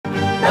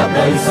đáp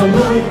lời sông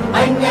núi,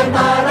 anh em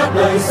ta đáp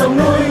lời sông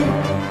núi,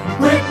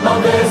 quyết bảo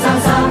vệ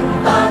Giang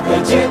Sang, ta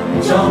thể chết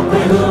cho quê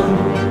hương.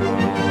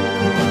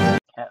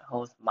 Can't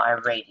Host My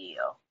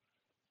Radio.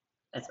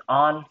 It's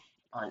on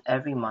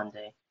every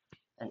Monday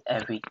and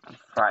every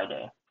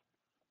Friday.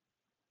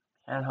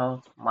 Can't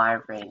Host My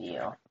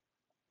Radio.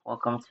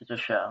 Welcome to the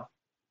show.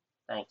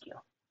 Thank you.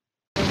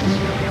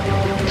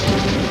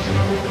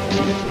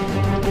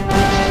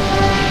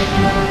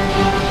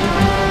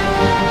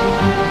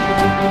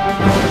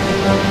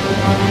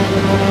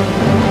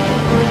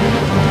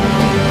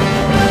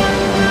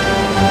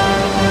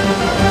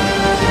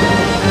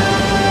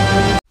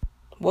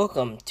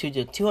 Welcome to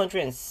the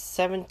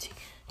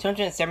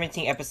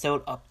 217th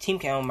episode of Team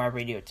Count on My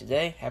Radio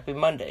today. Happy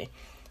Monday.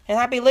 And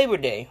happy Labor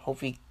Day.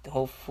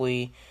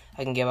 Hopefully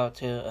I can give out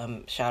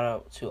to shout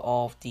out to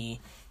all of the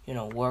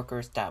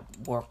workers that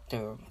work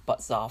their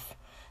butts off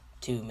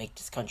to make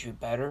this country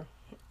better,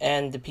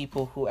 and the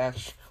people who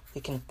actually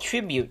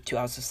contribute to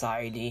our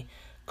society,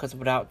 because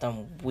without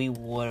them we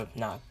would have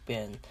not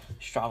been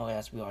stronger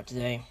as we are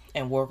today.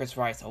 And workers'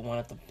 rights are one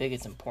of the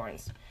biggest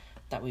importance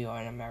that we are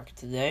in America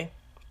today,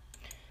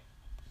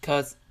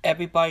 because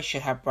everybody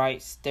should have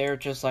rights. They're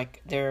just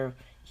like they're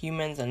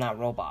humans and not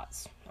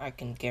robots. I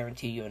can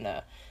guarantee you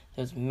that.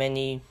 There's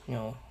many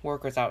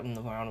workers out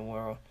around the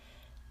world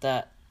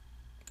that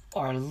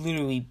are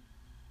literally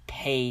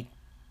paid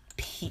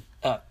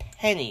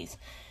pennies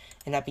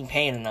and not being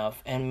paid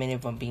enough, and many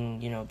of them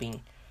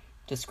being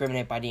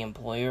discriminated by the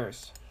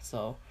employers.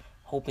 So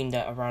hoping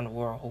that around the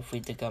world,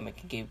 hopefully the government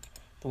can give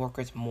the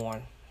workers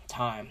more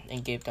time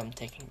and give them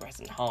taking rest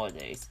and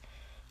holidays,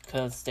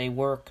 because they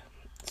work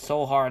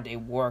so hard, they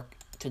work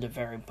to the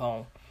very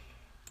bone,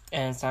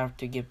 and it's time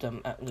to give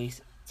them at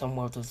least some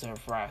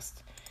well-deserved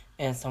rest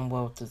and some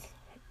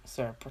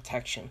well-deserved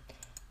protection.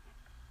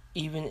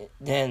 Even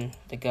then,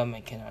 the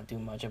government cannot do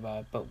much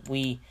about it, but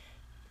we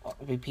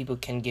people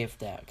can give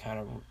that kind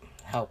of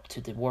help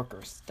to the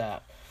workers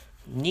that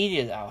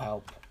needed our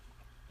help.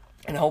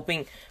 And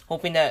hoping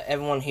that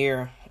everyone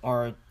here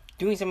are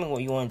doing something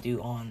what you want to do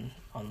on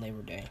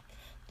Labor Day.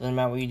 Doesn't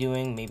matter what you're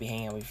doing, maybe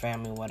hanging out with your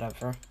family,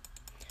 whatever.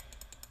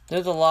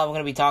 There's a lot we're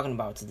going to be talking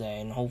about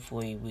today, and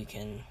hopefully we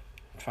can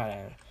try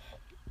to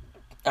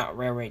not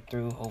railroad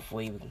through.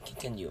 Hopefully we can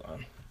continue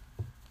on.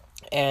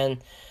 And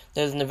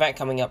there's an event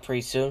coming up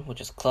pretty soon,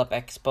 which is Club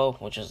Expo,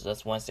 which is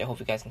this Wednesday. Hope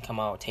you guys can come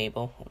on our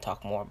table. We'll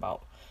talk more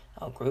about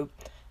our group.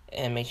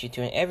 And make sure you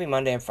tune in every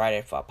Monday and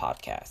Friday for our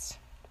podcasts.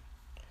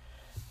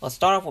 Let's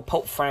start off with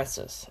Pope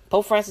Francis.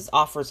 Pope Francis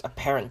offers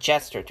apparent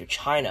gesture to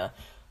China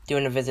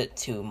during a visit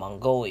to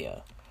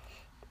Mongolia.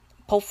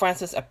 Pope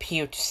Francis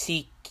appeared to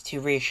seek to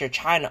reassure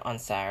China on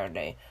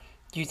Saturday,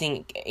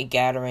 using a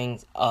gathering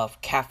of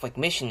Catholic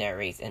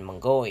missionaries in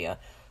Mongolia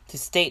to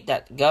state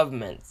that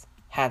governments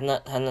had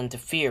none to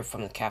fear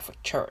from the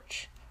Catholic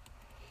Church.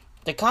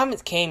 The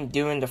comments came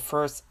during the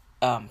first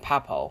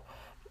papal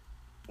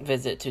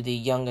visit to the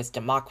youngest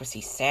democracy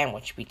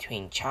sandwiched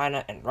between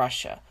China and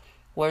Russia,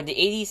 where the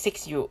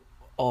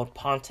 86-year-old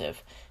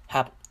pontiff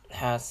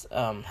has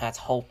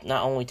hoped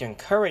not only to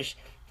encourage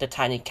the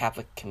tiny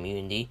Catholic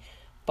community,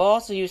 but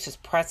also use his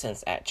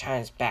presence at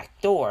China's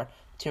back door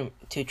to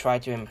try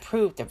to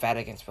improve the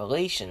Vatican's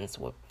relations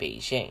with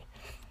Beijing.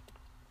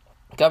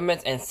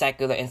 Governments and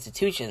secular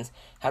institutions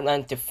have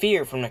learned to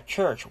fear from the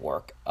church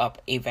work of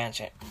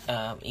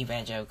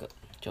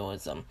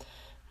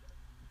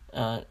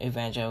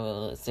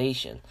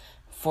evangelization,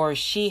 for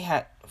she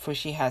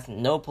has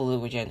no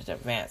political agenda to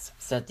advance,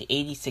 said the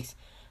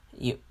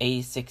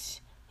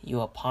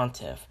 86-year-old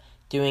pontiff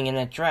during an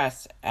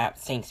address at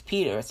St.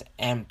 Peter's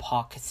and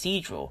Paul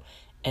Cathedral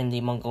in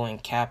the Mongolian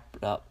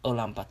capital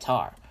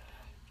Ulaanbaatar.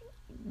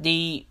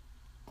 The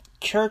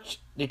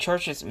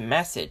church's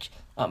message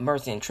of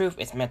mercy and truth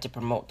is meant to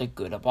promote the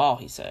good of all,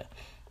 he said.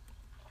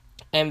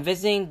 And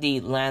visiting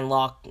the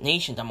landlocked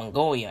nation of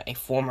Mongolia, a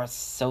former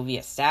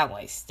Soviet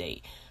satellite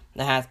state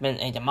that has been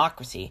a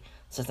democracy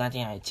since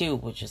 1992,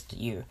 which is the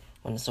year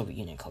when the Soviet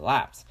Union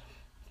collapsed,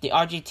 the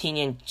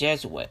Argentinian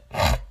Jesuit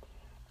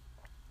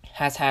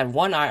has had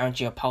one eye on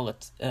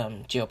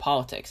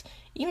geopolitics,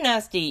 even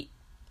as the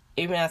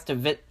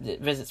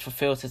visits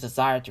fulfills his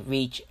desire to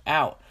reach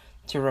out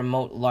to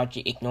remote,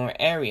 largely ignored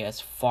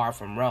areas far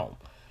from Rome.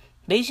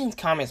 Beijing's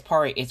Communist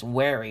Party is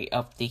wary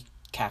of the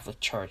Catholic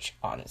Church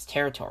on its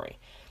territory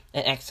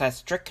and exercises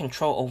strict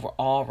control over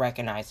all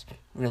recognized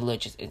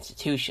religious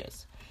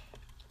institutions.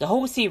 The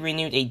Holy See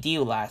renewed a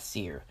deal last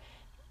year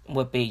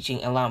with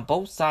Beijing, allowing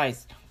both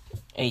sides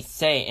a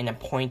say in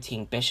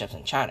appointing bishops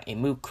in China, a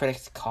move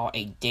critics call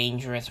a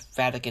dangerous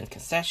Vatican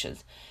concession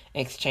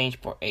in exchange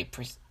for a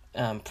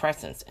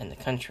presence in the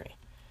country.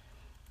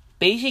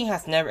 Beijing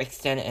has never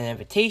extended an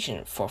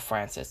invitation for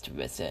Francis to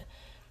visit.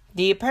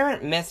 The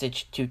apparent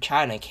message to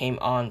China came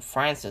on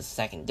Francis'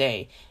 second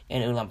day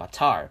in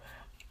Ulaanbaatar,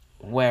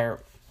 where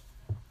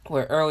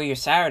earlier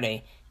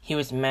Saturday he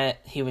was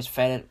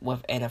fed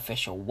with an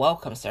official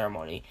welcome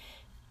ceremony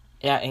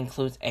that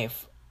includes a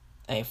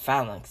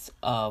phalanx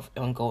of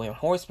Mongolian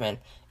horsemen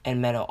and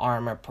metal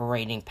armor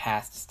parading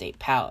past the state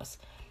palace.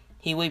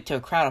 He waved to a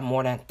crowd of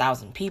more than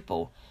 1,000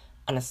 people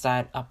on the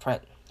side of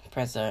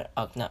President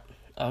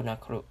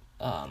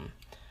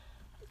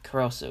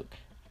Kurosuk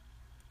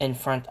in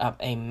front of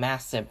a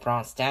massive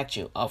bronze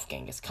statue of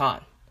Genghis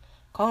Khan.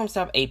 Calling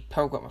himself a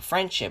pilgrim of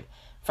friendship,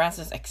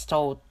 Francis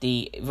extolled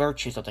the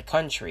virtues of the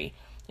country,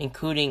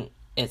 including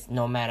its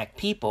nomadic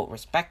people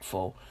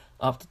respectful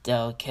of the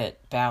delicate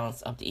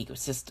balance of the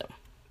ecosystem.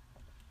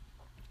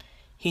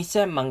 He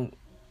said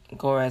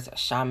Mongolia's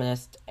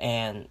shamanist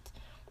and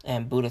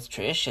Buddhist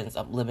traditions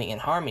of living in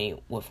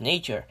harmony with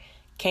nature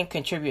can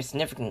contribute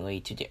significantly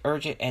to the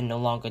urgent and no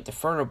longer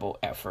deferrable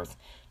efforts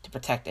to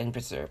protect and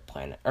preserve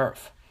planet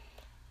Earth.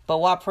 But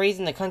while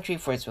praising the country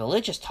for its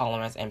religious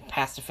tolerance and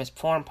pacifist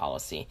foreign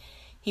policy,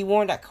 he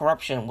warned that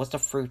corruption was the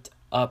fruit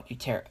of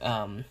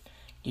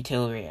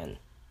utilitarian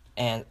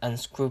and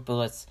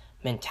unscrupulous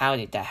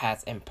mentality that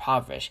has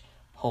impoverished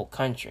whole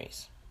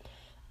countries.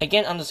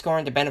 Again,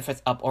 underscoring the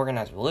benefits of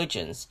organized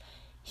religions,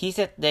 he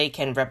said they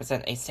can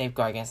represent a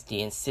safeguard against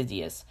the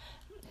insidious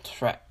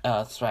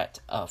threat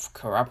of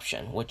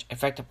corruption, which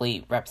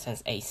effectively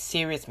represents a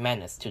serious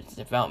menace to the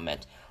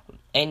development of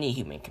any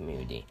human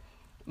community.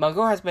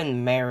 Mongolia has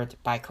been marred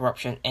by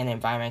corruption and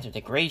environmental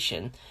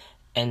degradation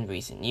in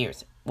recent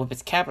years, with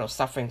its capital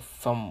suffering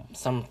from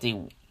some of the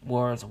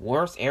world's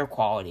worst air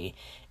quality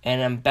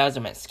and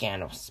embezzlement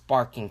scandals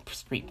sparking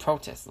street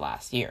protests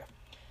last year.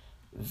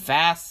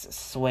 Vast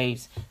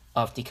swathes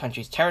of the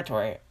country's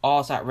territory are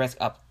also at risk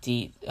of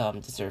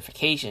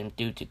desertification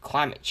due to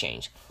climate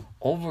change,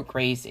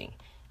 overgrazing,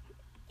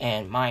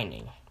 and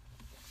mining.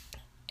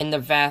 In the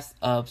vast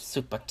of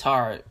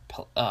Sukbatar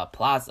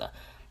Plaza,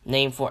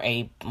 named for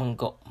a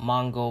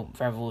Mongol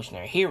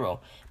revolutionary hero,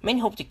 many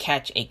hope to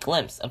catch a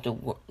glimpse of the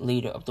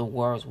leader of the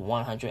world's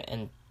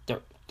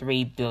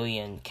 103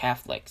 billion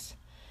Catholics.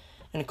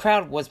 In the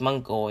crowd was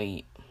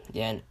Mongolian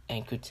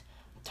Ankut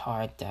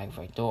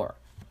Dagvador,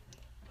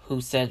 who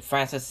said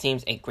Francis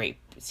seems a great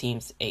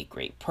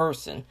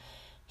person.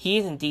 He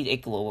is indeed a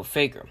global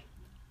figure.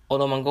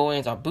 Although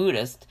Mongolians are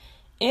Buddhist,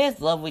 it is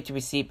lovely to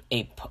receive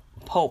a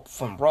pope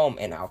from Rome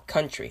in our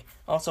country.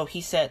 His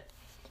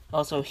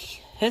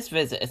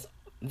visit is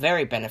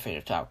very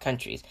beneficial to our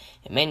countries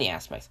in many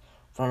aspects,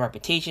 from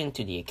reputation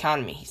to the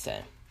economy, he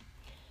said.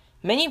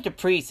 Many of the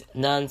priests,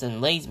 nuns,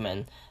 and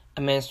laymen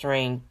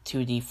administering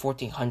to the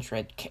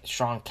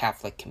 1,400-strong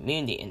Catholic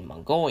community in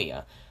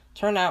Mongolia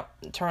turned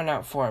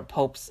out for a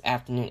Pope's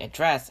afternoon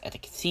address at the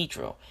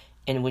cathedral,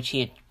 in which he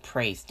had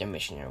praised their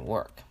missionary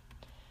work.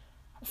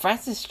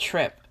 Francis'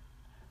 trip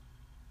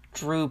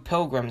drew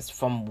pilgrims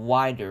from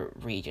wider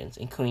regions,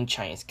 including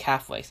Chinese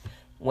Catholics,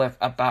 with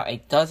about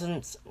a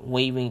dozen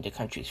waving the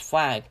country's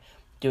flag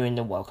during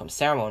the welcome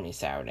ceremony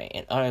Saturday,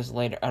 and others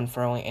later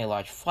unfurling a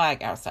large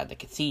flag outside the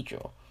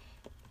cathedral.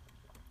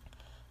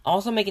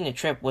 Also making the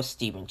trip was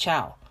Stephen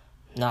Chow,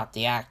 not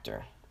the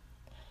actor,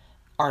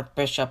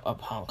 Archbishop of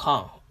Hong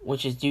Kong,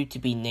 which is due to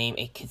be named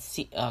a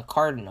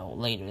cardinal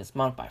later this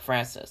month by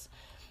Francis.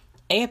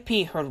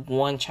 AFP heard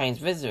one Chinese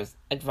visitor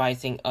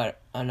advising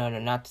another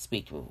not to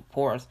speak to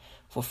reporters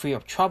for fear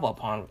of trouble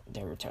upon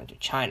their return to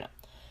China.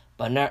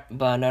 But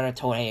another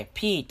told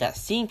AFP that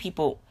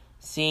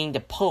seeing the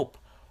Pope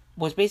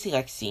was basically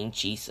like seeing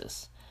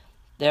Jesus.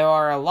 There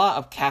are a lot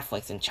of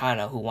Catholics in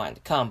China who wanted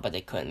to come, but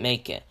they couldn't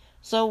make it.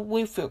 So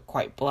we feel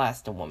quite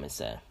blessed, the woman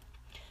said.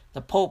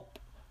 The Pope,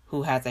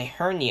 who has a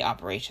hernia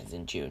operation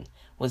in June,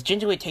 was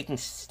gingerly taking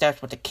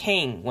steps with the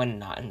cane when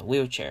not in the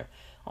wheelchair.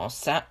 On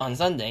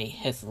Sunday,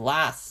 his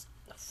last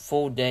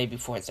full day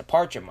before his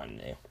departure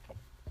Monday,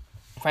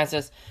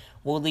 Francis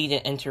will lead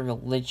an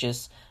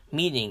interreligious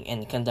meeting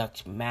and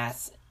conduct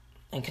mass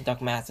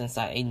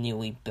inside a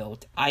newly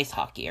built ice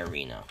hockey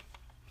arena.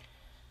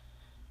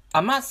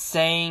 I'm not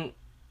saying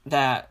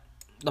that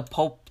the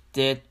Pope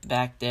did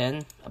back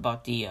then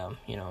about the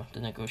the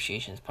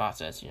negotiations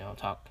process,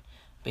 talk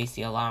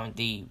basically allowing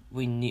the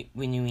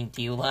renewing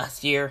deal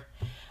last year.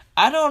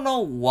 I don't know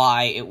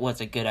why it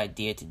was a good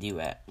idea to do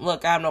it.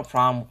 Look, I have no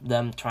problem with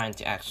them trying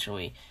to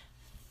actually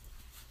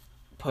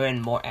put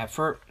in more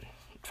effort,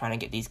 trying to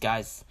get these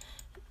guys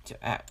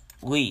to at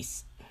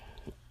least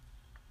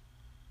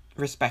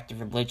respect the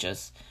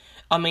religious.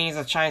 I mean, it's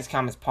a Chinese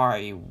Communist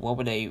Party. What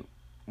would they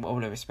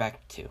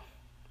respect to?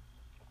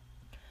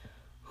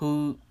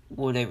 Who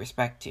would they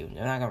respect to?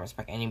 They're not gonna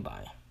respect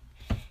anybody.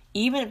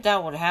 Even if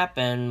that would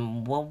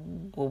happen, what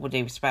would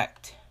they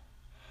respect?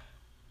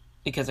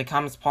 Because the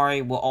Communist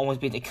Party will always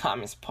be the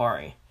Communist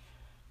Party.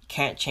 You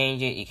can't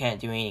change it. You can't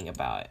do anything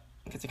about it.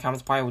 Because the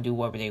Communist Party will do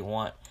whatever they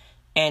want,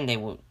 and they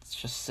will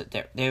just sit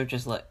there. They're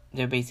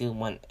basically,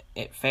 when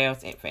it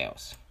fails, it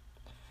fails.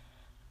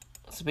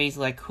 It's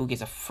basically like, who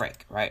gives a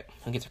frick, right?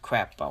 Who gives a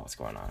crap about what's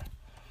going on?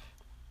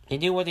 They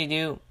do what they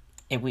do.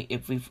 If we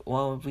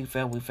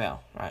fail, we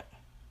fail, right?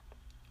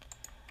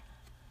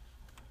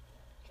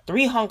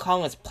 3 Hong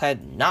Kongers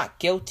pled not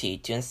guilty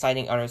to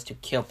inciting others to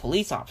kill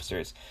police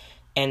officers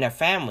and their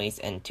families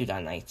in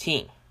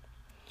 2019.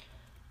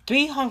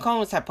 3 Hong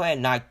Kongers have pled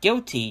not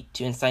guilty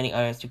to inciting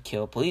others to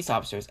kill police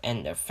officers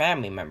and their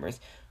family members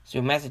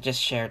through messages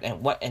shared in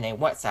a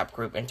WhatsApp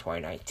group in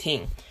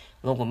 2019,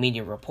 local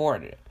media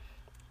reported.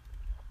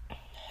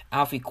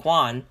 Alfie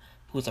Kwan,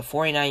 who's a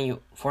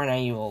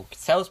 49-year-old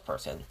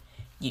salesperson,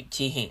 Yip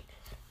Chi-hing,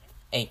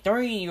 a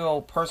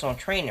 30-year-old personal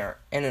trainer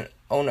and an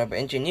owner of an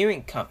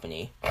engineering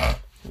company,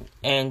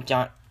 and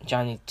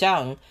Johnny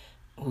Zhang,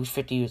 who's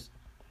 50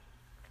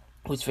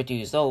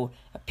 years old,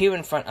 appeared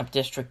in front of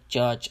District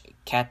Judge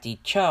Kathy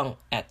Chung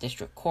at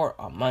District Court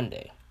on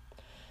Monday.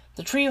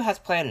 The trio has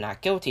pled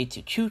not guilty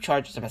to 2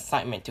 charges of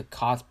incitement to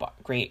cause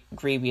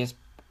grievous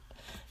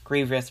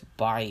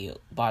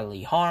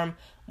bodily harm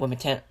with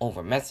intent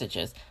over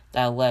messages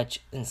that allege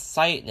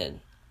incited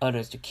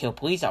others to kill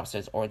police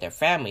officers or their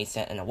families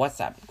sent in a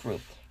WhatsApp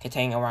group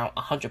containing around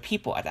 100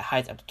 people at the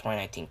height of the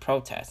 2019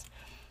 protests.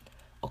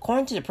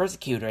 According to the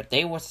prosecutor,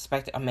 they were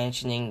suspected of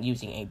mentioning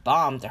using a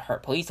bomb to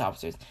hurt police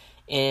officers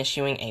and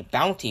issuing a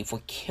bounty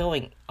for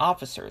killing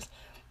officers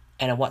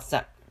in a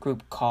WhatsApp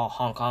group called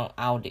Hong Kong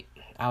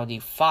Audi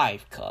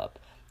 5 Club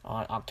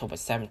on October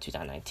 7,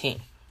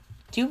 2019.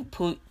 Two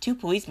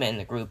policemen in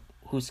the group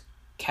who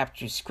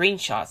captured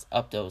screenshots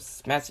of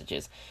those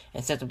messages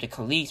and sent them to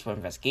colleagues for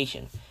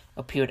investigation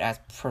appeared as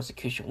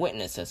prosecution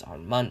witnesses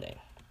on Monday.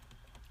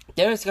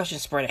 Their discussion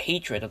spread a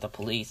hatred of the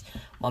police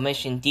while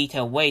mentioning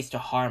detailed ways to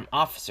harm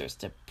officers,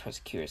 the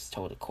prosecutors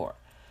told the court.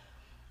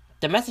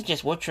 The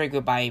messages were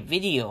triggered by a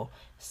video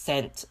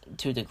sent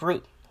to the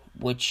group,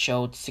 which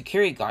showed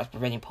security guards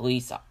preventing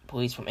police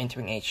from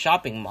entering a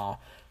shopping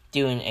mall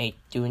during the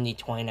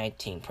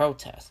 2019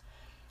 protests.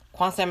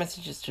 Kwan sent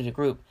messages to the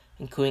group,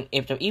 including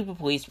if the evil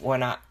police were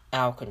not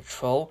out of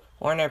control,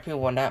 ordinary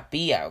people will not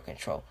be out of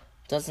control.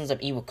 Dozens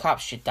of evil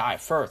cops should die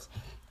first,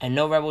 and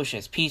no revolution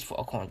is peaceful,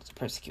 according to the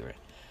prosecutor.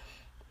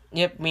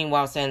 Yip,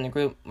 meanwhile, said in the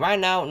group, right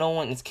now, no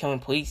one is killing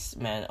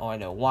policemen or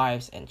their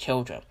wives and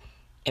children.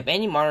 If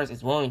any martyrs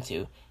is willing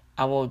to,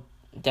 I will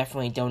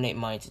definitely donate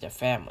money to their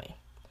family.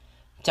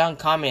 John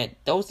commented,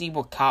 those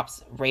evil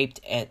cops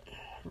raped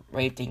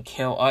and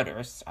killed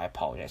others. I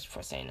apologize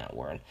for saying that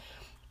word.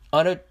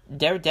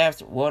 Their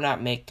deaths will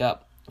not make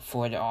up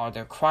for all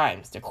their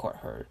crimes, the court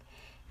heard.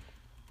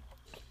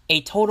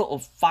 A total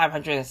of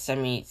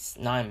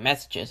 579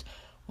 messages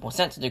were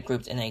sent to the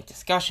groups in a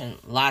discussion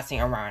lasting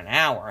around an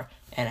hour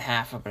and a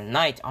half of the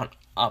night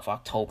of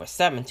October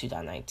 7,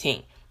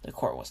 2019, the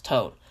court was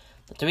told.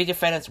 The 3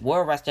 defendants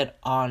were arrested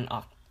on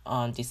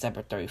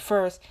December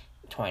 31st,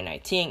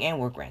 2019, and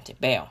were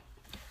granted bail.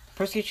 The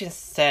prosecution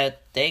said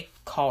they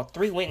called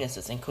 3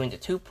 witnesses, including the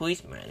 2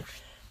 policemen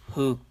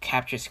who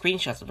captured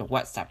screenshots of the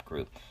WhatsApp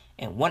group,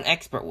 and 1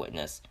 expert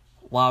witness,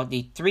 while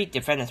the 3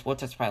 defendants will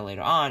testify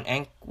later on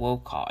and will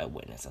call a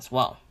witness as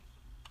well.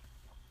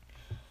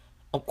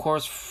 Of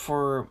course,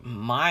 for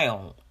my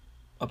own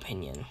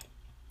opinion,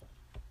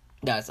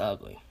 that's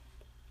ugly.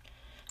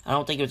 I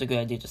don't think it was a good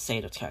idea to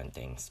say those kind of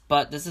things.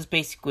 But this is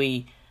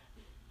basically,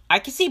 I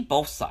can see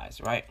both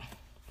sides, right?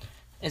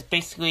 It's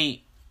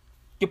basically,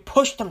 you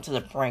push them to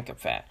the brink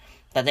of that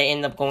they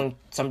end up going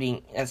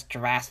something as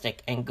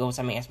drastic and go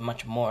something as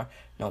much more,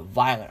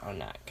 violent on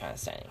that kind of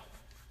setting.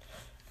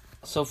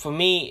 So for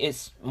me,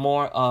 it's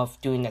more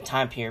of during the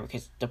time period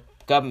because the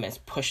government's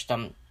pushed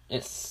them.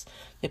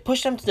 They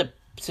push them to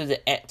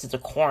the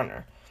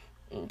corner,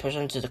 push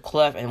them to the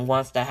cliff, and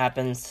once that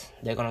happens,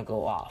 they're gonna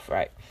go off,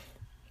 right?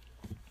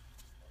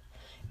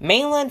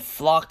 Mainland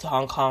flocked to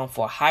Hong Kong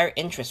for higher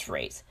interest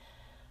rates,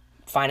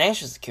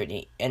 financial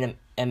security, and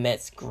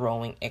amidst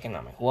growing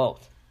economic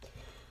wealth.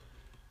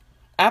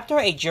 After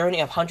a journey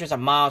of hundreds of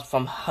miles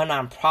from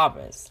Henan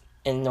Province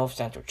in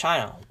north-central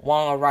China,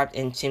 Wang arrived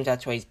in Tsim Sha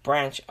Tsui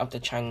branch of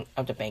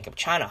the Bank of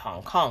China,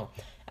 Hong Kong,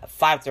 at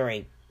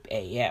 5:30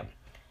 a.m.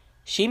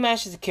 She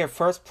managed to secure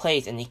first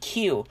place in the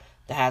queue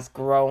that has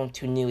grown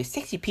to nearly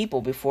 60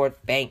 people before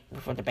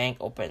the bank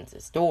opens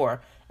its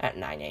door at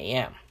 9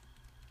 a.m.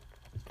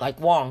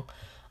 Like Wang,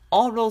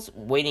 all those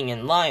waiting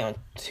in line on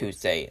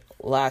Tuesday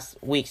last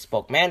week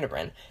spoke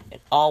Mandarin,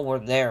 and all were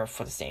there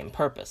for the same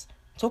purpose: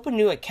 to open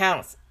new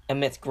accounts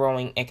amidst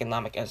growing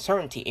economic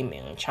uncertainty in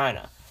mainland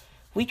China.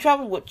 We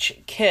traveled with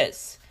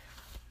kids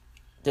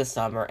this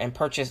summer and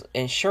purchased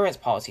insurance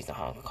policies in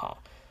Hong Kong.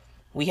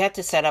 We had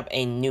to set up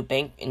a new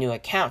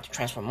account to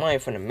transfer money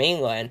from the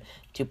mainland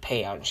to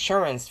pay out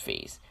insurance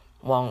fees.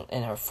 Wang,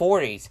 in her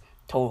 40s,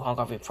 told Hong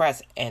Kong Free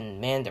Press in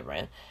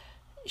Mandarin.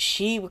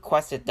 She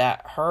requested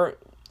that her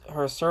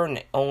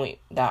surname only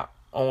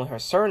her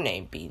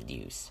surname be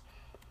used.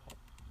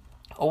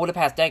 Over the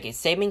past decade,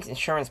 savings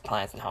insurance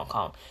plans in Hong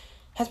Kong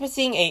has been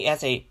seen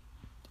as a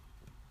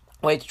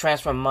way to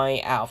transfer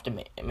money out of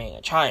the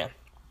mainland China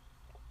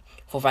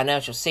for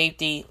financial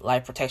safety,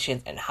 life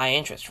protections, and high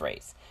interest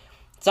rates.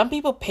 Some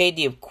people pay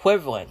the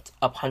equivalent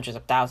of hundreds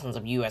of thousands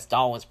of US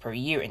dollars per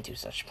year into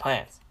such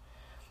plans.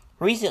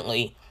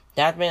 Recently,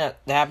 there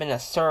have been a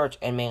surge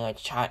in mainland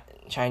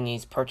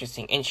Chinese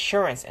purchasing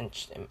insurance in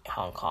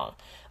Hong Kong.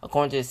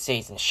 According to the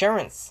state's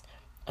insurance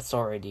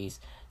authorities,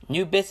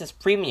 new business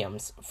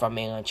premiums from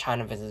mainland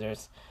China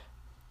visitors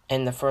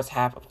in the first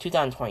half of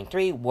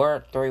 2023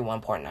 were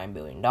 $31.9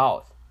 billion.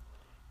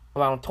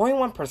 Around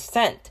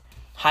 21%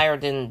 higher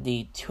than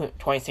the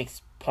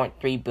 $26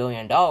 $6.3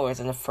 billion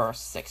in the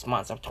first 6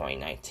 months of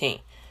 2019.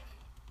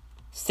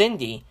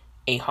 Cindy,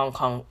 a Hong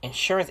Kong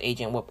insurance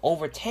agent with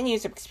over 10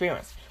 years of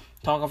experience,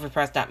 told Free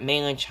Press that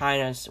mainland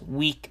China's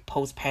weak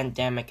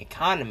post-pandemic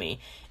economy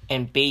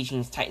and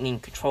Beijing's tightening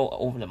control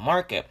over the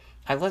market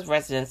has left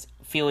residents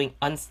feeling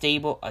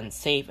unstable,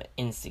 unsafe, and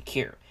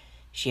insecure.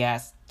 She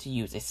has to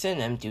use a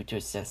synonym due to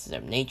the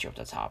sensitive nature of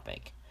the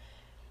topic.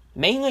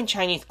 Mainland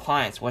Chinese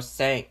clients were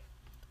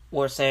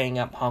setting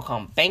up Hong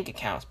Kong bank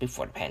accounts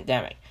before the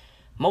pandemic.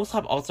 Most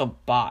have also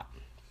bought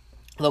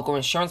local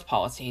insurance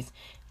policies.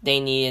 They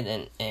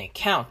needed an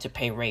account to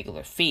pay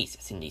regular fees,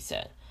 Cindy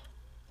said.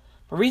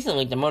 But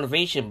recently, the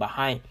motivation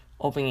behind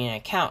opening an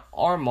account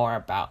are more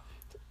about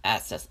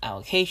asset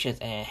allocations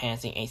and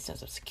enhancing a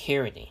sense of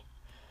security.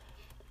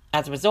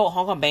 As a result,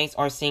 Hong Kong banks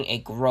are seeing a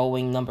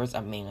growing numbers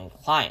of mainland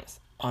clients.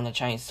 On the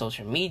Chinese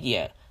social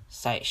media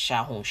site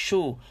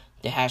Xiaohongshu,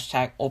 the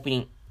hashtag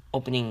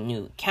opening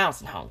new accounts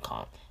in Hong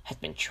Kong has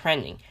been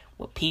trending,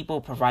 with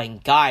people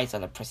providing guides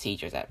on the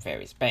procedures at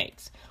various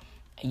banks.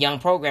 A young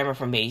programmer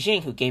from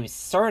Beijing who gave his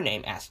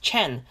surname as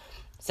Chen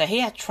said he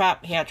had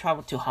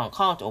traveled to Hong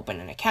Kong to open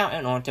an account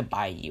in order to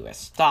buy U.S.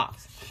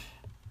 stocks.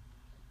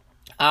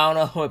 I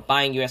don't know if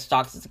buying U.S.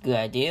 stocks is a good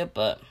idea,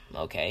 but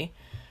okay.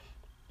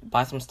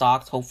 Buy some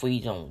stocks, hopefully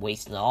you don't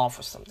waste it off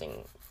or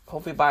something.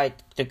 Hopefully buy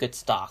the good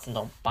stocks and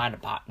don't buy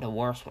the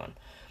worst one.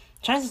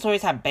 Chinese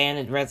authorities have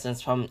banned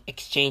residents from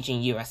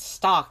exchanging U.S.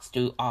 stocks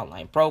through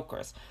online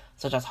brokers,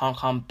 such as Hong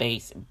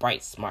Kong-based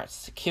Bright Smart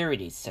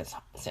Securities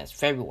since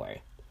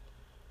February.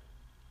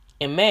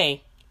 In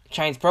May,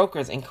 Chinese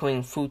brokers,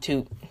 including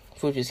Futu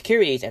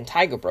Securities and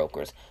Tiger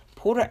Brokers,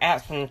 pulled their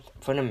apps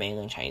from the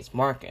mainland Chinese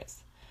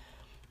markets.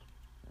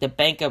 The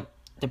Bank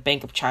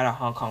of China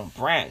Hong Kong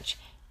branch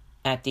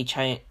at the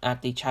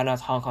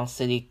China's Hong Kong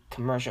City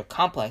commercial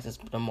complex is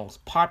the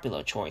most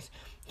popular choice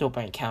to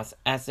open accounts,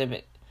 as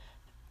it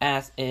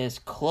is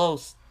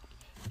close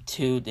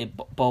to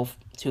both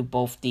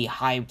the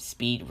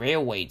high-speed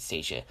railway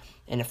station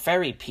and the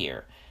ferry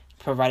pier,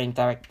 providing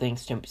direct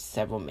links to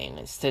several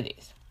mainland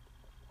cities.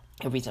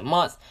 In recent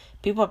months,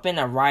 people have been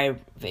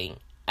arriving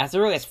as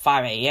early as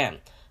 5 a.m.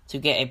 to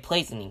get a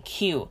place in the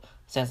queue,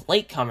 since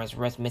latecomers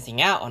risk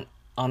missing out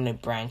on the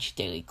branch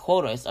daily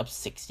quotas of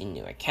 60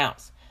 new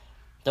accounts.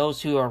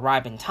 Those who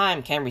arrive in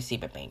time can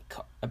receive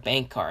a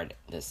bank card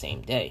the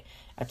same day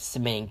after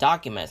submitting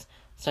documents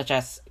such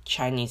as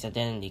Chinese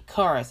identity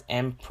cards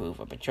and proof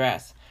of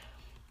address.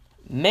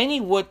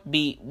 Many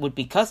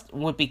would-be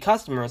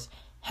customers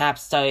have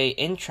studied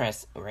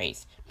interest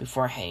rates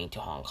before heading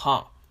to Hong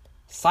Kong.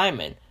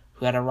 Simon,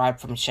 who had arrived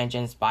from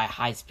Shenzhen by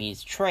high-speed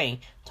train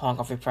to Hong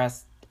Kong Free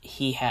Press,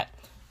 he had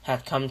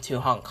come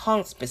to Hong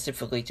Kong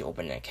specifically to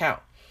open an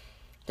account.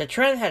 The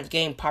trend has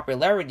gained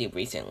popularity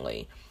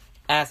recently,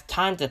 as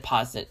time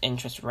deposit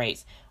interest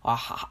rates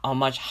are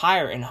much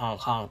higher in Hong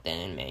Kong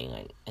than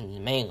in the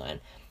mainland.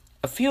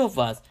 A few of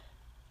us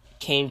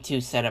came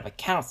to set up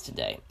accounts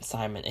today,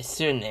 Simon, a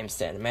pseudonym,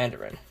 said in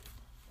Mandarin.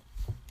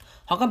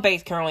 Hong Kong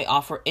banks currently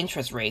offer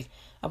interest rates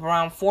of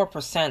around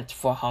 4%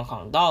 for Hong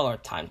Kong dollar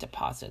time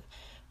deposits,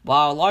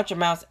 while large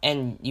amounts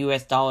in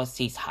U.S. dollars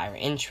see higher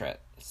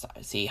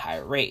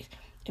rates.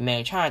 In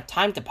mainland China,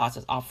 time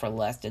deposits offer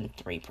less than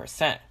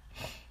 3%.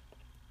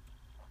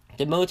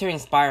 The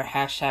military-inspired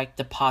hashtag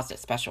Deposit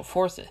Special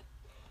Forces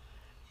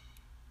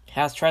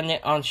has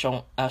trended on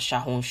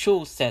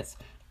Xiaohongshu since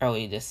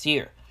early this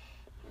year,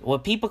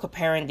 with people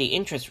comparing the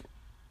interest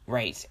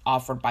rates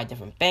offered by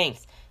different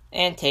banks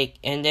and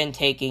then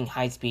taking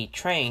high-speed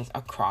trains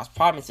across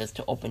provinces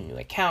to open new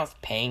accounts,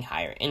 paying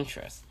higher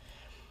interest.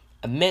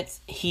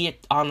 Amidst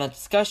heat on the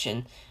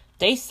discussion,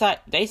 they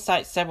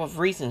cite several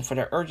reasons for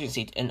their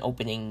urgency in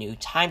opening new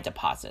time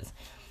deposits,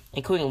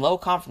 including low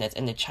confidence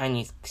in the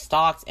Chinese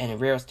stocks and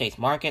real estate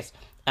markets,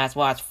 as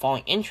well as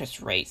falling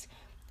interest rates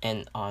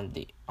on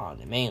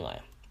the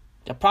mainland.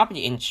 The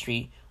property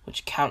industry, which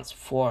accounts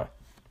for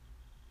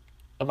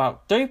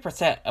about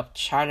 30% of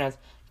China's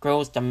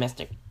gross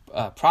domestic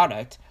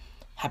product,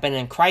 have been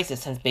in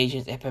crisis since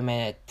Beijing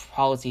implemented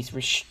policies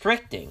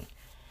restricting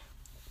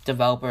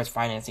developers'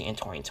 financing in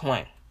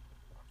 2020.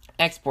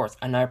 Exports,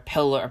 another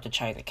pillar of the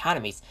Chinese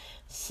economy,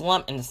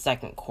 slumped in the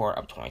second quarter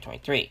of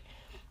 2023.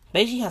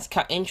 Beijing has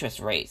cut interest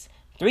rates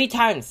 3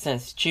 times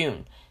since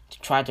June to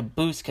try to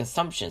boost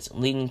consumption,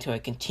 leading to a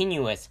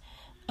continuous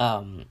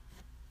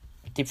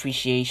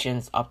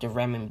depreciations of the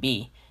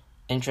renminbi.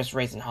 Interest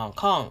rates in Hong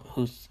Kong,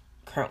 whose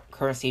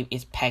currency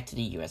is pegged to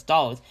the U.S.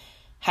 dollars,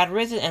 had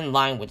risen in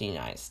line with the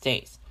United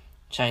States.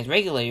 Chinese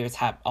regulators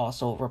have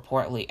also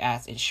reportedly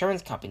asked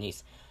insurance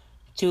companies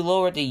to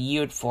lower the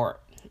yield for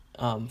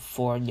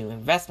new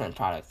investment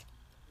products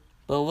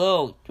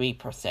below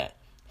 3%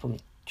 from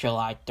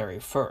July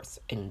 31st.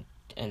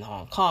 In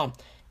Hong Kong,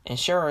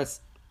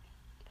 insurers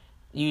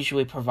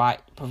usually provide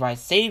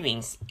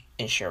savings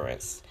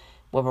insurance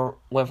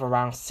with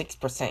around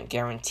 6%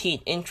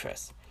 guaranteed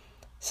interest.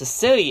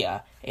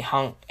 Cecilia, a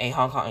Hong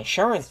Kong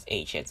insurance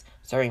agent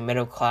serving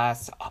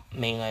middle-class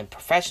mainland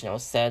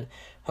professionals, said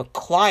her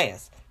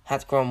clients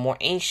has grown more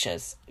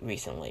anxious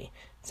recently.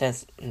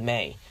 Since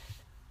May,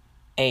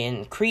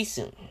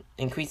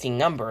 increasing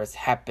numbers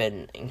have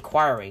been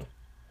inquiring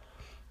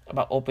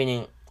about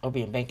opening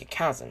bank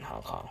accounts in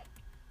Hong Kong.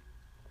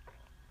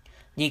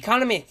 The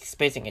economy is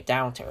experiencing a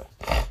downturn.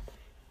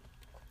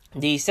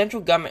 The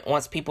central government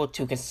wants people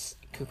to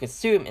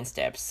consume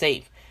instead of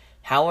save.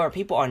 However,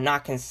 people are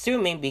not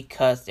consuming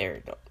because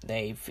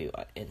they feel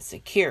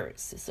insecure,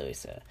 Cecilia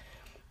said.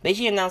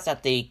 Beijing announced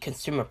that the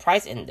consumer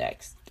price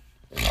index,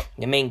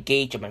 the main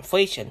gauge of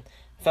inflation,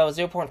 fell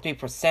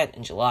 0.3%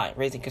 in July,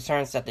 raising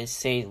concerns that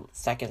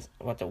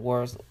the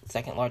world's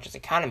second largest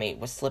economy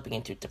was slipping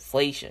into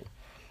deflation.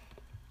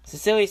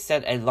 Cecilia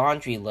said a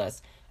laundry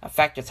list of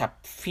factors have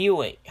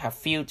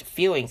fueled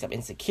feelings of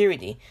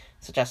insecurity,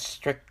 such as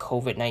strict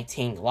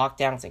COVID-19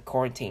 lockdowns and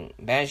quarantine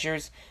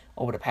measures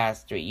over the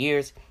past 3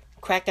 years,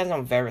 crackdowns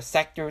on various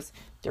sectors,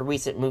 the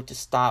recent move to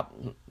stop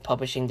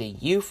publishing the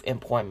youth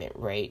employment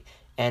rate,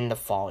 and the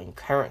falling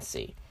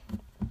currency.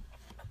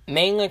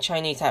 Mainland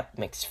Chinese have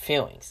mixed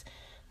feelings.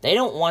 They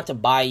don't want to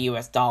buy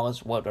U.S.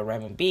 dollars worth of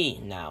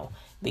renminbi now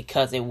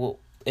because it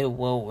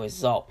will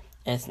result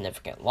in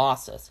significant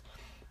losses.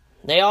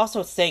 They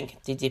also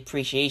think the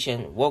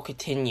depreciation will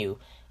continue,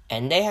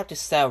 and they have to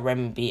sell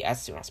renminbi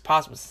as soon as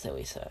possible,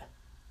 Cecilia said.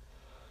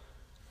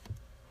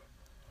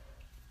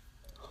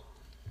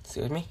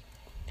 Excuse me.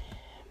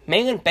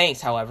 Mainland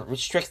banks, however,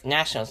 restrict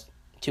nationals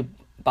to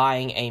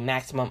buying a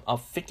maximum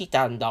of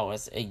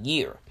 $50,000 a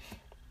year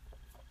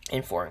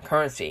in foreign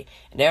currency.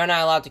 They are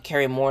not allowed to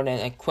carry more than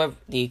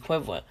the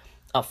equivalent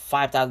of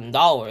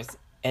 $5,000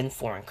 in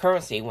foreign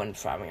currency when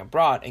traveling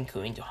abroad,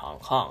 including to Hong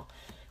Kong.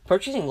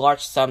 Purchasing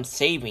large sum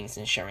savings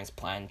insurance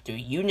plan through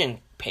Union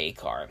Pay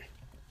card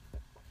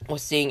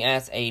was seen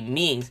as a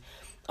means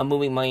of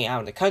moving money out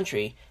of the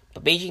country,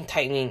 but Beijing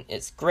tightening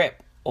its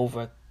grip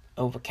over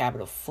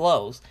capital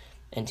flows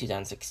in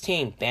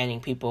 2016, banning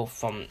people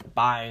from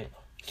buying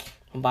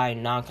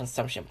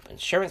non-consumption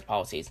insurance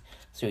policies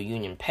through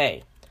Union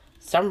Pay.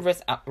 Some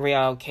risk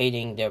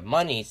reallocating their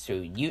money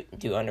through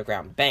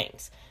underground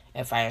banks,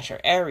 a financial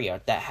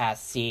area that has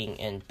seen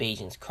in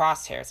Beijing's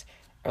crosshairs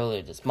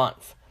earlier this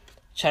month.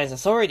 Chinese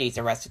authorities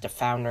arrested the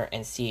founder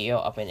and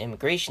CEO of an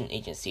immigration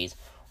agency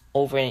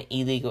over an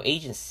illegal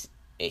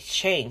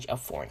exchange of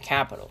foreign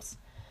capitals.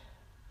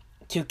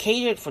 To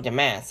cater for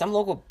demand, some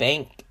local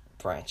bank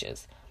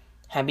branches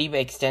have even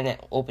extended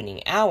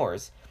opening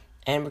hours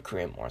and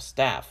recruited more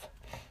staff.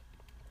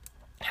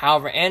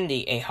 However,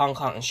 Andy, a Hong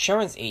Kong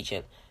insurance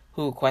agent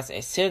who requested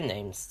a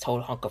pseudonym,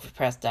 told Hong Kong Free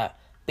Press that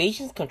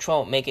Beijing's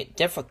control make it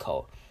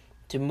difficult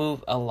to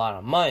move a lot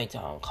of money to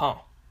Hong Kong.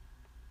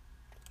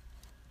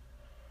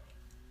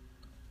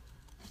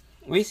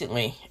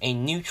 Recently, a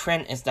new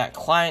trend is that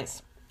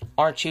clients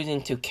are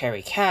choosing to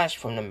carry cash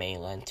from the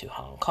mainland to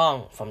Hong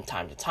Kong from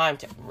time to time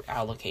to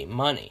allocate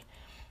money.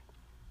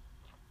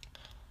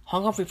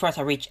 Hong Kong Free Press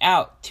has reached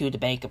out to the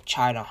Bank of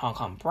China Hong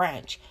Kong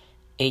branch,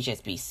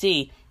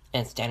 HSBC,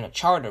 and Standard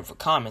Chartered for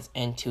comments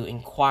and to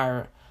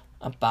inquire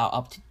about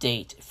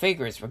up-to-date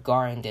figures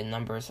regarding the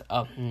numbers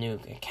of new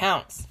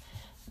accounts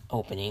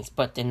openings,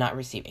 but did not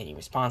receive any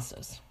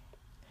responses.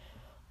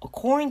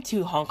 According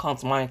to Hong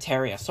Kong's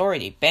monetary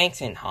authority,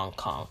 banks in Hong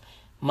Kong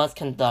must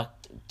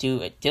conduct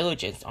due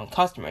diligence on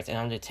customers and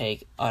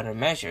undertake other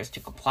measures to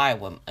comply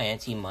with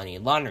anti-money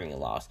laundering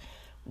laws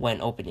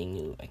when opening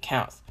new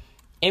accounts.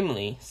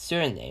 Emily,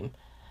 surname,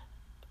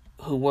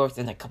 who works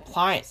in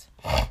compliance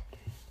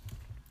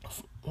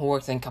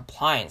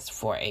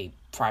for a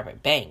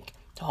private bank,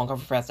 to Hong Kong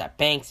Free Press that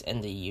banks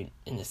in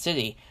the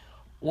city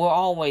were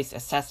always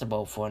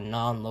accessible for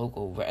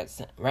non-local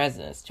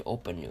residents to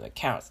open new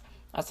accounts,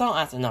 as long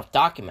as enough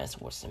documents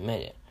were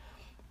submitted.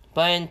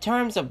 But in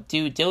terms of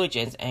due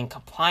diligence and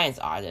compliance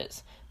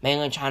audits,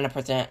 mainland China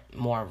present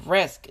more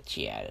risk,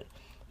 she added.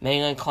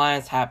 Mainland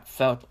clients have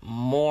felt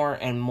more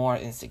and more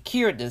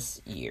insecure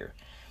this year.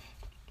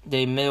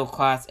 The middle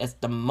class is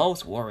the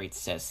most worried,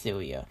 says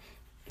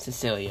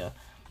Cecilia,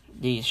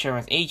 the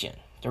insurance agent.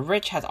 The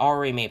rich has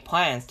already made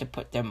plans to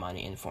put their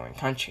money in foreign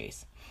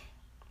countries.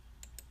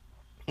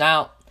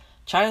 Now,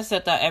 China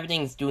said that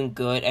everything's doing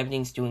good.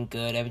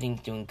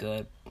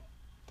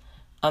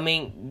 I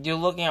mean, you're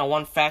looking at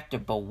one factor,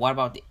 but what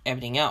about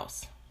everything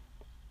else?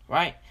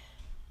 Right?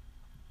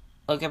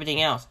 Look at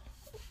everything else.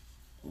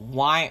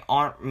 Why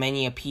aren't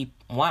many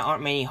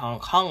Hong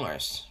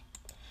Kongers?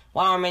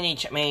 Why aren't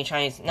many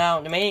Chinese?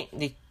 Now,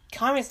 the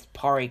Communist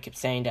Party keeps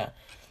saying that,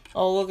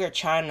 oh, look at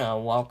China,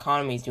 while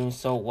economy is doing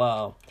so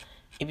well.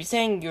 If you're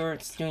saying you're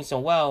doing so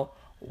well,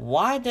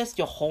 why does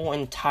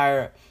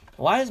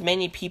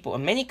many people,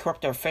 and many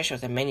corrupt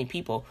officials and many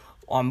people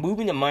are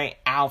moving the money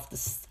out of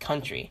this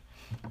country?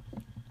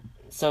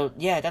 So,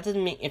 yeah, that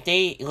doesn't mean,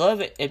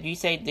 if you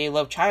say they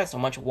love China so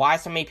much, why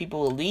so many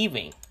people are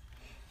leaving?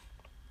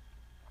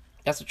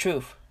 That's the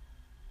truth.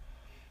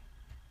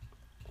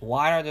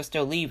 Why are they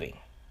still leaving?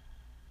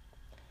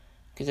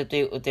 Because if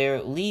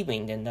they're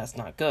leaving, then that's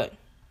not good.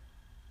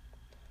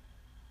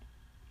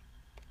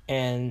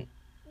 And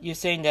you're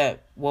saying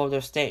that, well,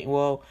 they're staying,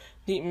 well,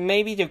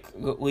 maybe they're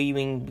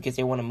leaving because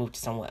they want to move to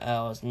somewhere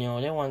else. You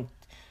know, they want,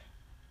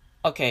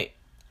 okay,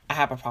 I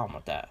have a problem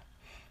with that.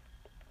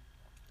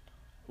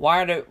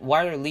 Why are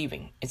they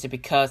leaving? Is it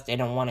because they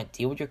don't want to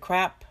deal with your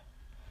crap?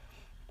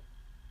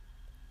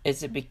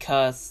 Is it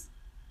because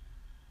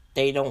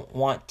they don't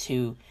want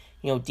to,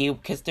 deal,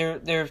 because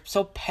they're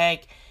so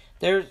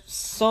they're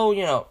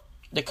so,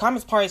 the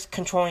Communist Party is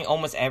controlling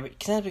almost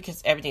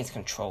because everything's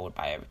controlled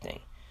by everything,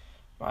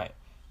 right?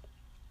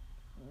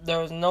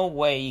 There's no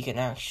way you can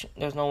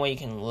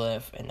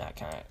live in that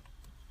kind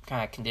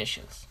of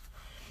conditions.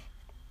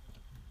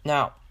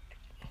 Now,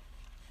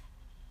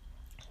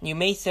 you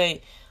may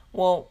say,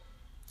 well,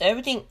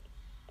 everything's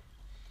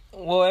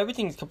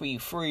completely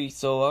free,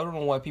 so I don't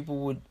know why people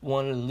would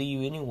want to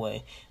leave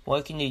anyway.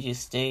 Why can't they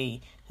just stay?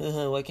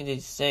 Why can't they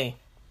just stay?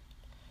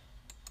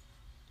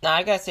 Now,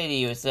 I gotta say to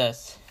you is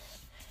this.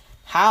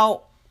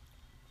 How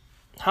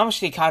much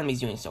the economy is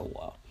doing so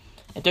well?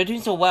 If they're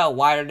doing so well,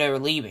 why are they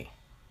leaving?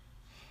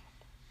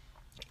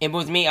 If it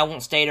was me, I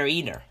won't stay there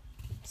either.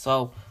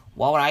 So,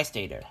 why would I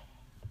stay there?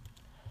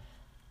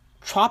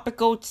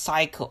 Tropical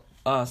cyclone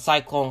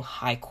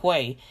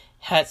Haikui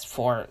heads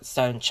for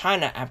southern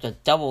China after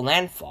double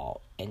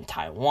landfall in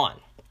Taiwan.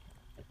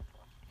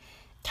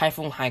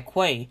 Typhoon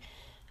Haikui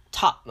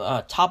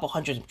toppled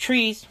hundreds of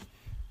trees,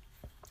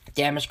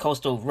 damaged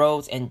coastal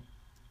roads, and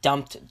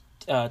dumped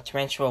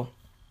torrential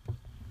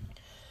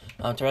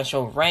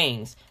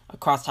rains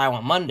across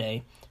Taiwan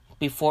Monday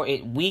before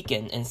it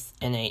weakened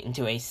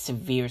into a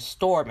severe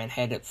storm and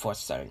headed for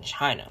southern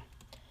China.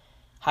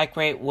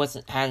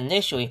 Haikui had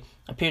initially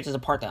appeared to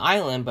depart the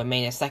island, but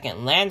made a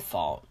second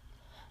landfall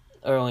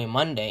early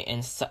Monday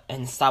in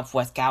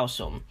southwest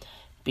Kaohsiung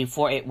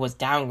before it was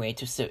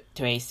downgraded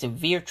to a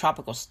severe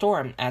tropical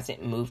storm as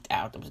it moved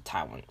out of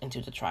into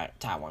the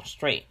Taiwan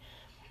Strait.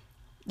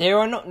 There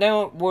were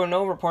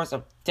no reports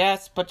of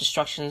deaths, but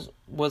destruction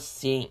was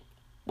seen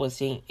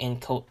in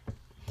coastal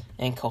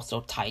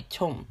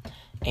Taitung,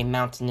 a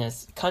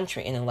mountainous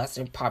country in the less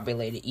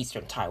populated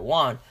eastern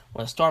Taiwan,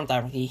 where the storm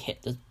directly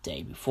hit the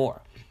day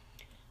before.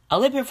 I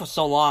lived here for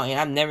so long, and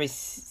I've never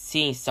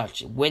seen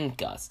such wind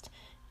gusts.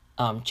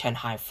 Chen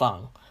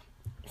Haifeng,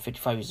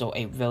 55 years old,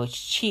 a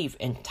village chief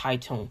in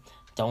Taitung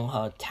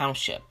Donghe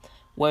Township,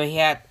 where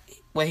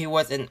he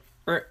was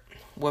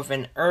with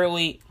an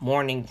early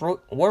morning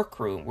work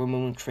crew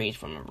removing trees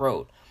from the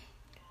road.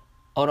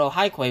 Although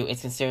Haikui is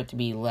considered to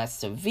be less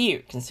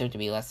severe than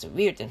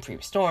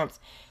previous storms,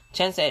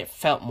 Chen said it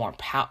felt more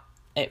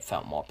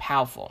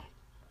powerful.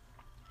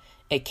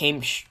 It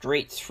came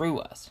straight through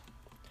us.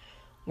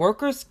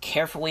 Workers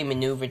carefully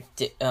maneuvered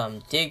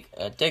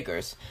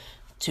diggers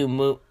to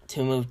move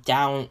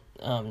down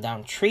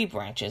tree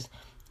branches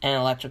and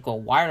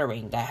electrical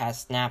wiring that had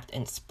snapped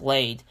and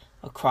splayed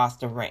across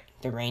the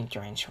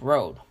rain-drenched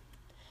road.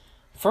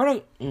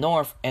 Further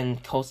north in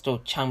coastal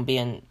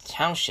Changbian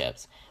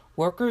townships,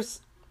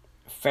 workers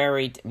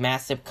ferried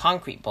massive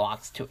concrete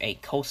blocks to a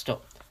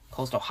coastal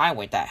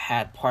highway that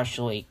had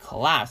partially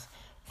collapsed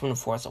from the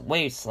force of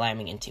waves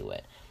slamming into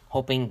it,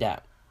 hoping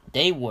that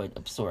they would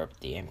absorb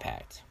the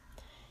impact.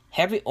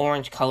 Heavy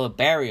orange-colored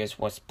barriers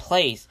was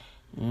placed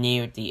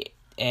near the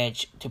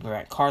edge to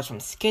prevent cars from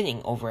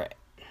skidding over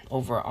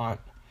on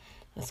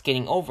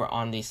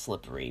these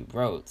slippery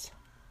roads.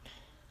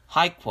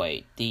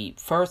 Haikui, the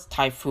first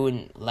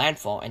typhoon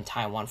landfall in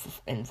Taiwan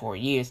in 4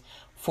 years,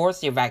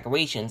 forced the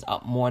evacuations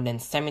of more than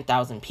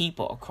 7,000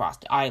 people across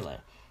the island,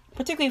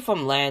 particularly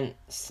from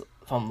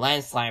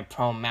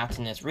landslide-prone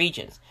mountainous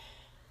regions.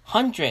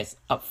 Hundreds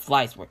of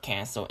flights were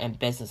canceled and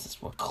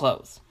businesses were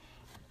closed.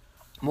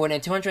 More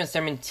than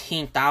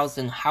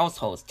 217,000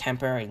 households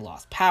temporarily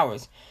lost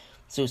powers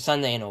through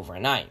Sunday and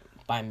overnight.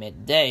 By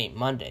midday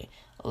Monday,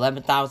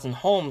 11,000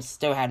 homes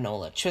still had no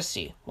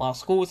electricity, while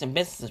schools and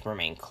businesses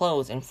remained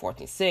closed in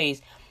 14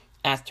 cities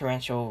as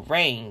torrential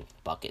rain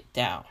bucketed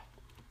down.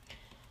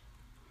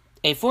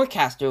 A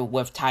forecaster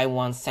with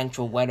Taiwan's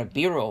Central Weather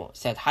Bureau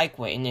said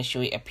Haikui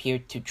initially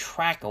appeared to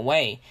track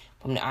away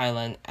from the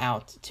island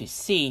out to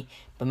sea,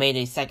 but made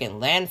a second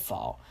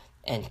landfall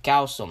in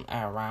Kaohsiung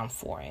at around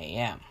 4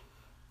 a.m.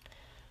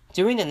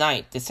 During the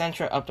night, the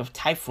center of the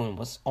typhoon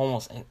was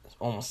almost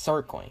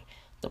circling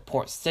the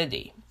port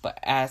city, but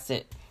as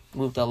it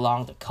moved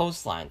along the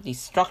coastline, the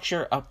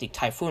structure of the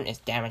typhoon is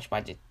damaged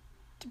by the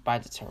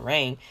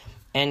terrain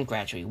and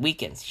gradually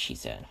weakens, she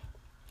said.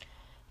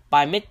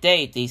 By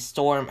midday, the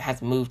storm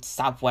has moved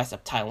southwest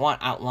of Taiwan,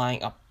 outlying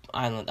the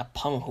island of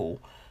Penghu,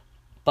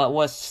 but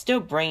was still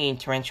bringing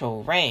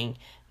torrential rain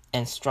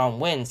and strong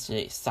winds to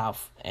the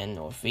south and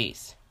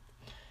northeast.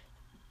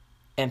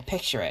 And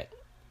picture it,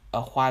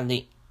 a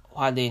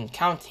Hualien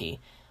County,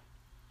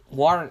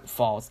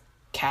 waterfalls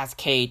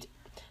cascade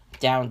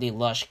down the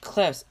lush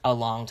cliffs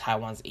along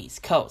Taiwan's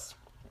east coast,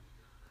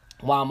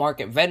 while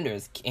market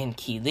vendors in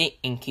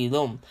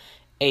Keelung,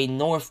 a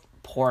north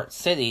port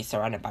city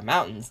surrounded by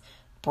mountains,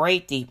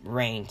 brave the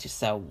rain to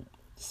sell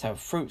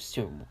fruits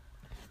to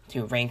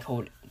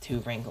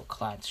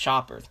raincoat-clad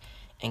shoppers.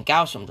 In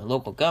Kaohsiung, the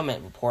local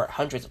government reported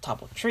hundreds of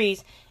toppled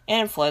trees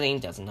and flooding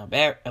dozens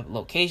of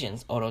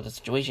locations, although the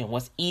situation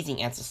was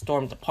easing as the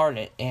storm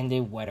departed and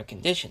the weather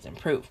conditions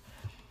improved.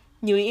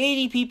 Nearly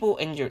 80 people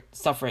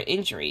suffered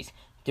injuries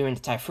during the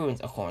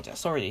typhoons, according to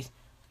authorities.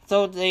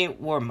 though they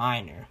were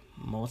minor,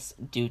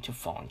 most due to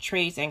fallen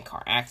trees and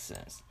car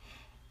accidents.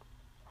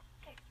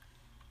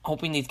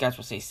 Hoping these guys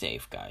will stay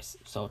safe, guys.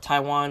 So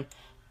Taiwan,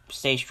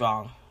 stay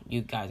strong.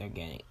 You guys are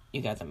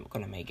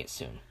gonna make it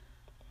soon.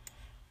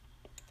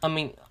 I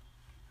mean,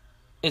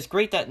 it's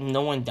great that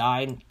no one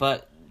died,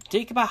 but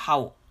think about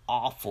how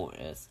awful it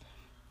is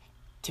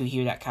to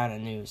hear that kind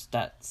of news,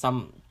 that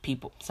some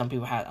people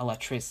had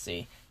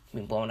electricity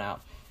being blown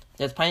out.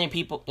 There's plenty of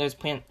people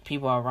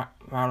around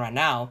right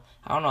now.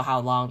 I don't know how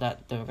long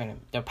that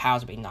their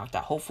powers will be knocked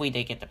out. Hopefully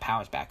they get the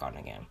powers back on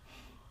again.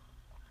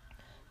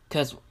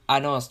 Because I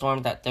know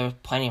there's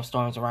plenty of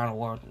storms around the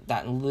world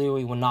that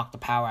literally will knock the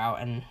power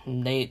out, and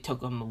they took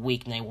them a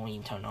week and they won't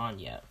even turn on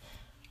yet.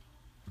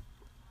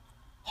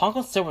 Hong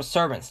Kong civil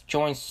servants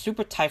joined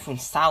Super Typhoon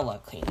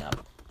Saola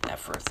cleanup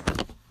efforts,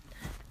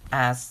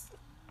 as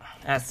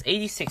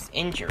 86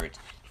 injured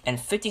and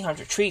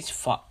 1,500 trees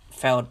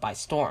felled by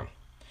storm.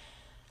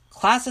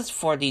 Classes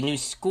for the new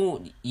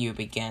school year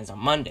begins on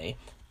Monday,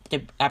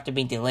 after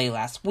being delayed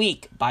last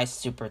week by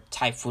Super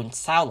Typhoon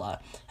Saola,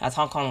 as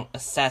Hong Kong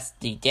assessed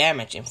the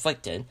damage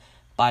inflicted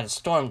by the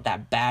storm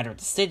that battered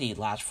the city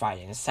last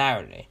Friday and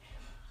Saturday.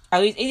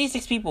 At least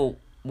 86 people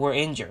were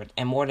injured,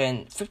 and more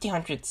than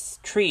 1,500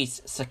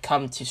 trees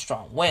succumbed to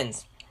strong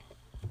winds,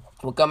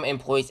 with government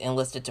employees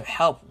enlisted to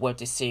help with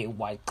the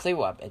city-wide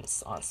clear-up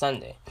on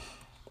Sunday.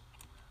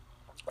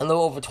 A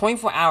little over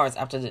 24 hours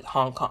after the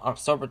Hong Kong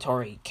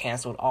Observatory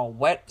canceled all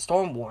wet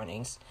storm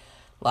warnings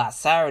last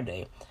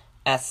Saturday,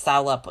 as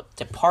Saola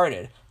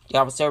departed,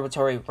 the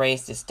observatory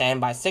raised its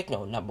standby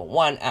signal number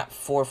 1 at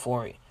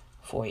 4:40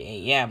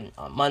 a.m.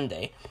 on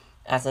Monday,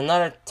 as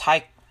another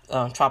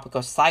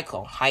tropical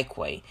cyclone,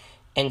 Haikwei,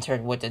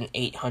 entered within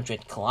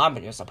 800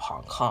 kilometers of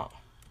Hong Kong.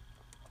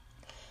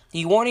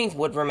 The warnings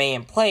would remain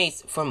in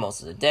place for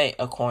most of the day,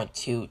 according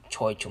to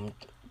Choi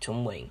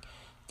Chun-wing,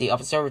 the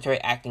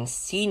observatory acting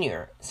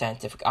senior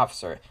scientific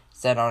officer,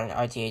 said on an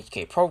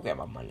RTHK program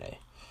on Monday.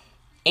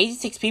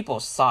 86 people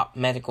sought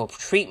medical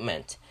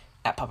treatment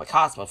at public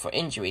hospital for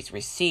injuries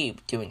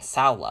received during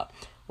Saola,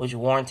 which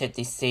warranted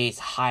the city's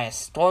highest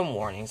storm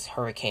warnings,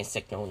 Hurricane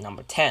Signal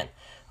number 10,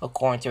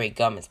 according to a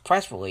government's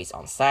press release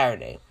on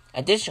Saturday.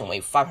 Additionally,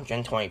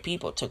 520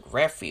 people took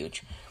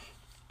refuge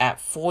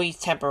at 40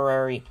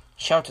 temporary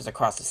shelters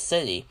across the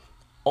city,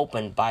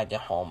 opened by the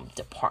Home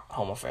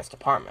Affairs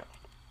Department.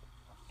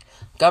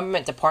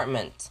 Government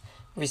department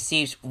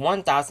received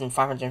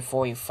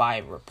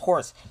 1,545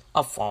 reports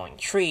of falling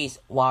trees,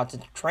 while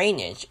the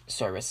Drainage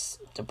Service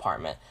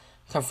Department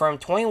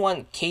confirmed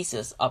 21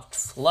 cases of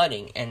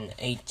flooding and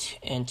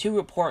 2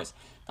 reports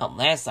of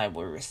landslide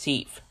were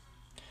received.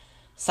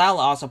 Saola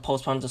also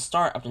postponed the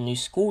start of the new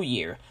school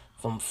year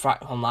from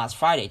last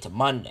Friday to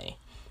Monday.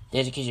 The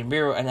Education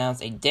Bureau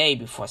announced a day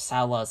before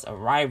Saola's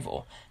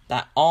arrival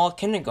that all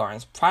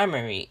kindergartens,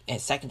 primary,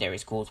 and secondary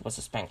schools would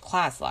suspend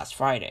class last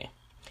Friday.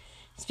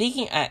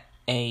 Speaking at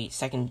a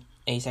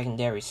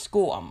secondary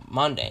school on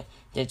Monday,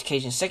 the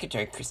Education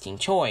Secretary Christine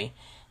Choi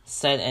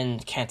said in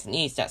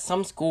Cantonese that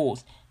some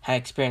schools had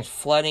experienced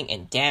flooding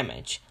and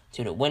damage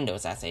to the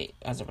windows as a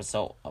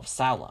result of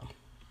Saola.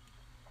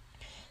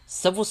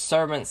 Civil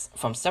servants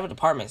from several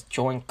departments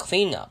joined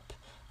cleanup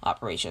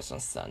operations on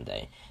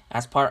Sunday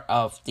as part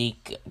of the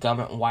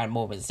government-wide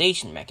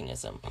mobilization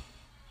mechanism.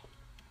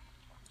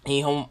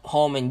 The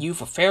Home and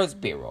Youth Affairs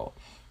Bureau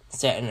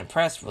said in a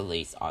press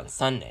release on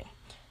Sunday.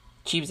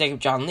 Chief Executive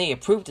John Lee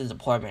approved the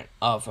deployment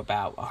of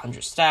about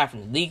 100 staff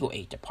in the Legal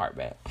Aid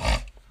Department,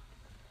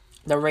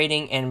 the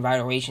Rating and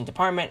Evaluation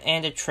Department,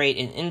 and the Trade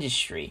and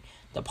Industry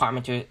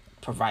Department to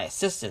provide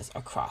assistance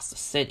across the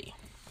city.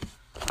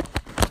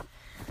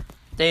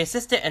 They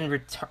assisted in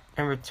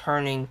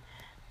returning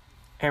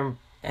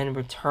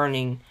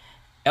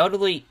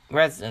elderly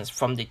residents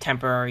from the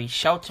temporary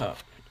shelter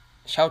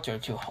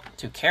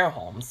to care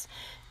homes,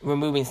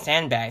 removing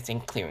sandbags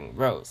and clearing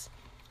roads.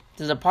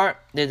 The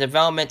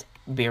Development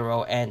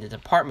Bureau and the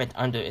department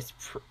under its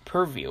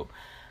purview,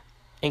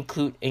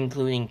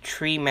 including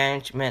tree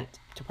management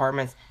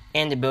departments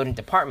and the building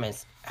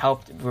departments,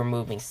 helped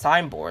removing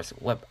signboards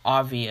with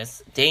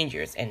obvious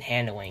dangers and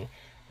handling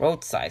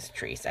roadside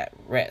trees at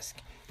risk,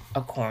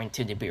 according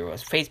to the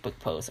Bureau's Facebook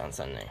post on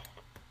Sunday.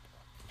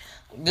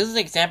 This is an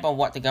example of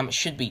what the government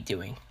should be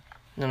doing.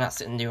 They're not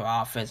sitting in their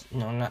office,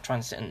 not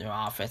trying to sit in their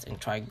office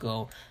and try to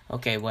go,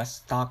 okay,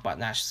 let's talk about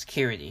national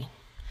security.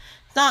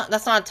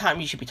 That's not a time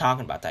you should be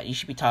talking about that. You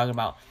should be talking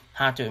about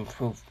how to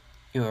improve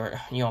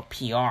your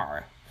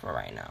PR for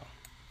right now.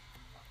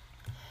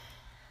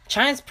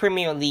 China's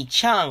Premier Li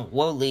Qiang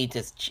will lead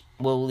its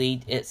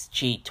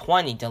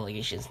G20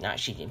 delegations, not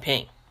Xi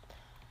Jinping.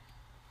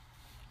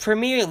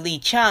 Premier Li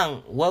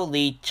Qiang will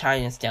lead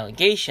China's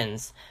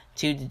delegations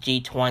to the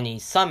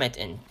G20 summit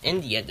in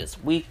India this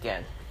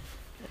weekend.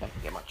 If I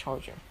can get my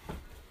charger.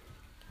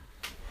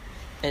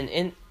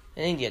 In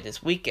India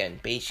this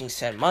weekend, Beijing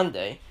said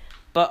Monday,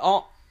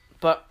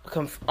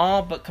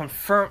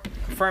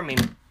 confirming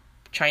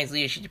Chinese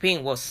leader Xi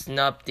Jinping will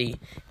snub the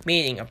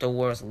meeting of the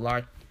world's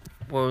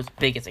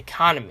biggest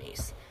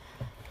economies.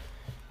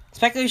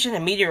 Speculation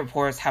and media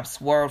reports have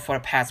swirled for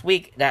the past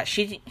week that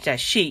she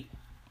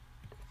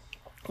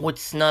would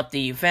snub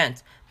the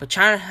event, but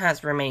China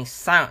has remained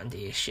silent on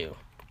the issue.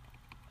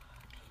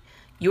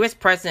 U.S.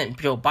 President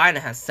Joe Biden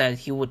has said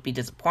he would be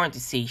disappointed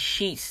to see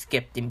Xi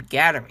skip the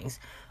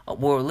gatherings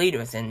of world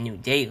leaders in New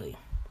Delhi.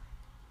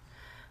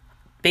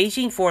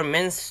 Beijing Foreign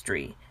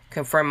Ministry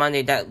confirmed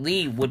Monday that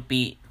Li would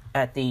be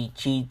at the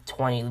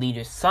G20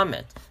 Leaders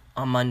Summit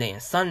on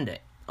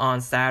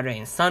Saturday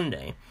and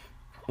Sunday,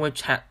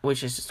 which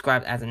is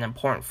described as an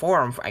important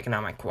forum for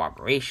economic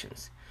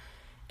cooperations.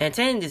 In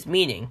attending this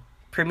meeting,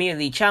 Premier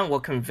Li Qiang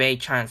will convey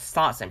China's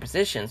thoughts and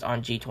positions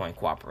on G20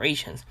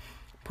 cooperations,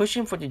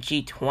 pushing for the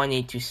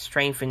G20 to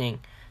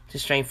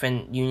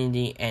strengthen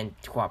unity and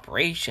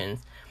cooperation,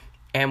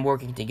 and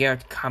working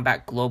together to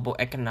combat global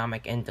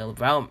economic and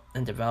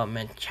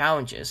development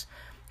challenges.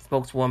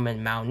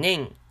 Spokeswoman Mao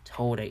Ning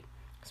told a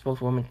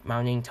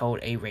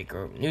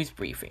regular news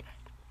briefing.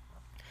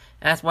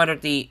 Asked whether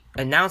the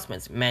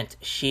announcements meant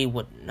she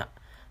would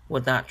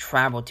not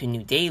travel to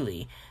New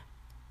Delhi,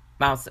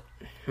 Mao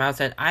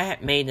said, "I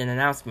have made an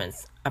announcement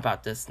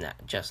about this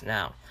just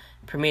now.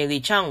 Premier Li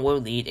Qiang will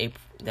lead a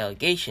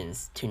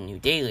delegations to New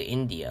Delhi,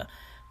 India,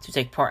 to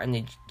take part in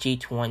the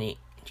G20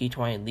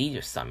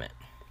 Leaders Summit."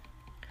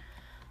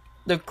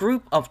 The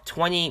group of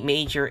 20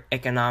 major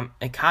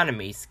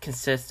economies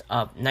consists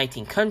of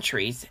 19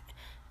 countries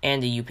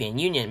and the European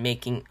Union,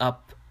 making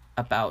up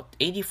about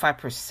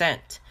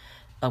 85%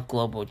 of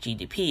global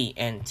GDP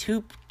and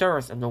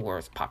 2/3 of the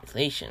world's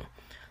population.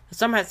 The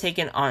summit has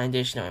taken on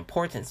additional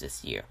importance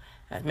this year,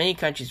 as many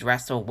countries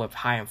wrestle with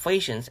high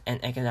inflations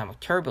and economic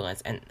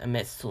turbulence and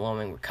amidst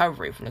slowing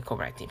recovery from the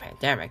COVID-19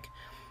 pandemic.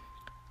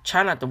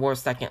 China, the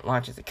world's second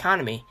largest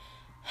economy,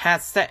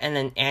 has set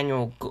an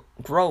annual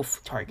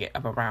growth target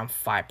of around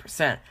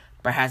 5%,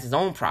 but has its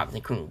own problems,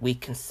 including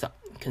weak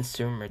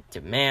consumer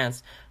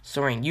demands,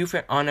 soaring youth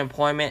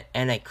unemployment,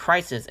 and a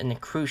crisis in the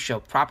crucial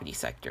property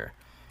sector.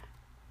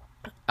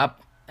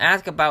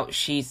 Asked about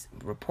Xi's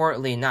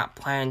reportedly not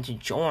planning to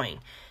join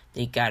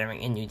the gathering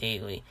in New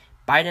Delhi,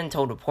 Biden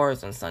told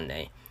reporters on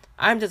Sunday,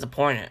 "I'm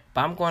disappointed,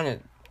 but I'm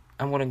going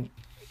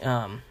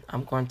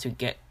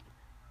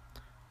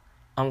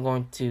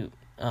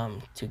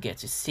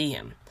to see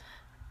him,"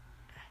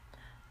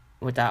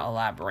 without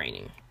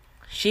elaborating.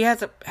 She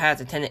has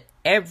attended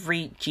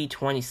every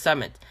G20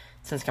 summit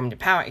since coming to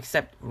power,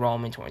 except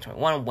Rome in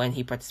 2021 when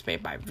he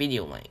participated by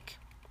video link.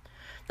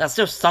 That's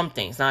still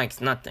something. It's not like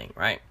it's nothing,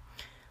 right?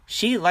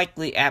 She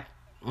likely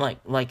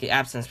the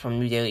absence from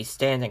New Delhi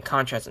stands in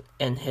contrast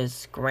in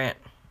his grand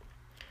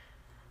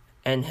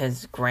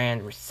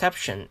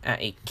reception at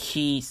a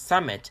key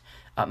summit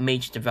of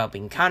major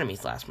developing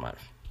economies last month.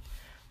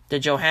 The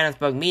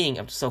Johannesburg meeting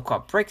of the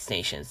so-called BRICS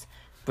nations,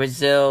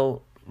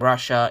 Brazil,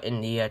 Russia,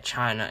 India,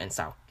 China, and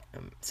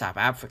South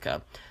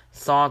Africa,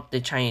 saw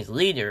the Chinese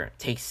leader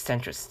take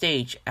center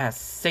stage as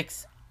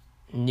 6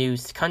 new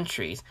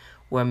countries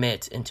were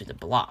admitted into the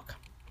bloc.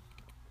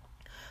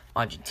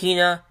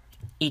 Argentina,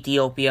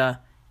 Ethiopia,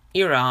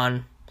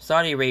 Iran,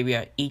 Saudi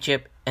Arabia,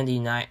 Egypt, and the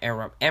United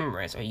Arab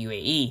Emirates, or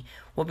UAE,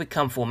 will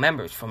become full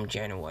members from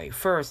January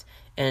 1st,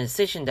 in a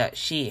decision that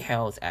Xi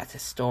hails as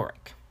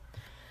historic.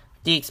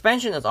 The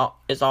expansion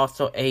is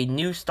also a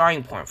new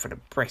starting point for the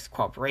BRICS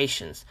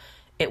corporations.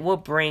 It will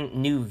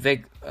bring new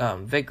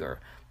vigor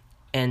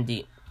in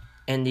the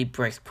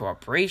BRICS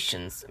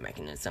corporations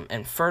mechanism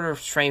and further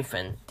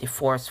strengthen the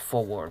force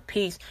for world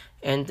peace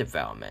and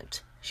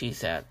development, she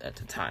said at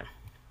the time.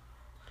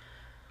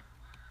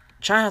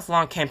 China has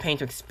long campaigned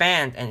to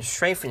expand and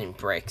strengthen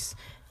BRICS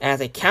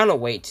as a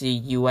counterweight to the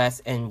U.S.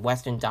 and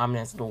Western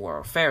dominance of the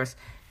world affairs,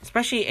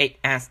 especially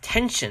as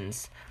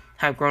tensions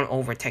have grown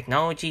over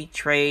technology,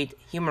 trade,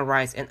 human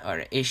rights, and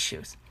other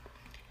issues.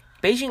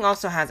 Beijing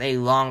also has a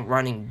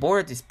long-running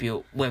border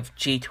dispute with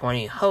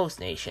G20 host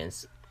nation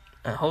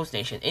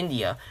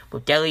India,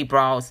 with deadly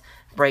brawls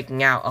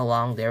breaking out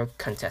along their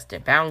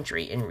contested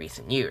boundary in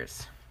recent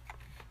years.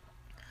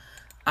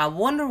 I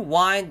wonder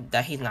why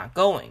that he's not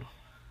going.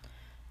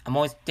 I'm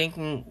always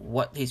thinking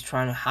what he's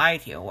trying to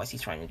hide here, what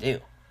he's trying to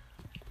do.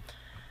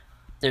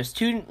 There's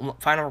 2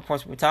 final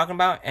reports we'll be talking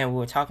about, and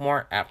we'll talk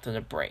more after the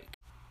break.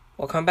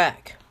 Welcome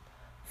back.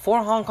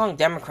 4 Hong Kong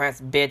Democrats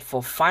bid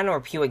for final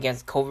appeal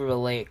against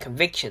COVID-related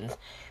convictions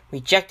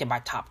rejected by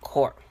top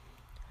court.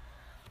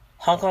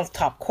 Hong Kong's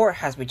top court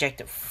has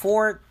rejected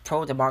 4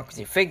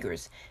 pro-democracy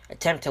figures'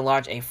 attempt to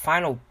lodge a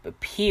final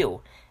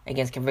appeal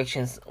against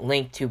convictions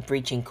linked to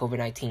breaching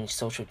COVID-19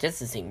 social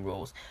distancing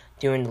rules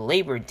during the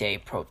Labor Day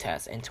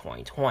protests in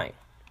 2020.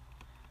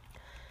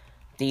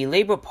 The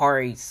Labour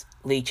Party's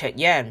Lee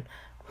Cheuk-yan,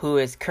 who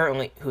is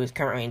currently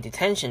in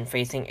detention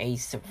facing a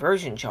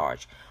subversion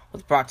charge,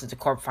 was brought to the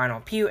court final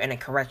appeal in a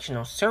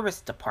correctional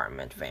service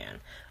department van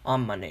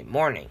on Monday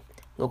morning,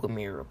 local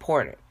media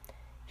reported.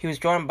 He was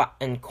joined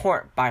in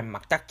court by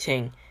Mak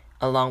Duck-ting,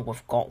 along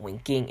with Goh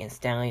Win-king and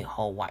Stanley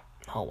Ho Wai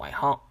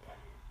Hong,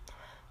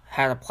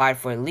 had applied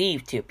for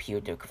leave to appeal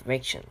their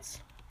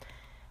convictions.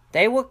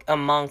 They were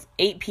amongst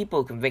 8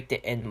 people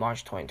convicted in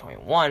March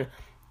 2021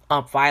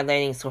 of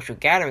violating social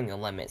gathering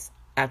limits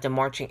after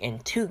marching in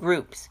 2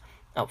 groups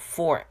of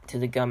 4 to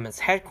the government's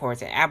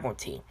headquarters at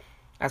Admiralty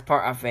as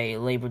part of a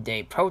Labor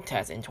Day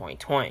protest in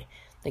 2020.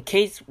 The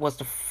case was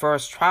the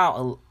first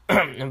trial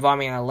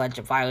involving alleged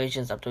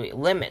violations of the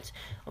limit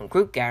on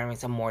group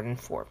gatherings of more than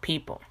 4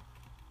 people.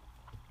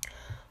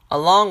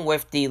 Along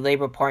with the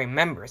Labour Party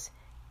members,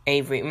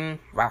 Avery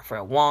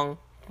Raphael Wong,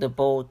 the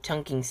bold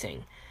Chungking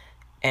Singh,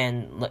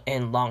 and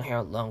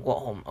long-haired Leung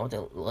Kwok-hom of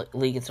the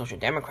League of Social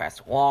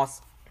Democrats,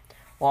 was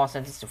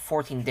sentenced to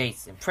 14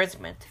 days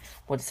imprisonment,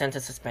 with the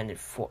sentence suspended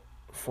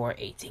for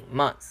 18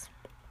 months.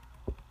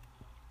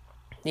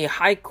 The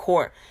High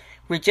Court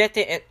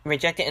rejected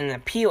an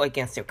appeal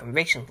against their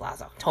convictions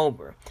last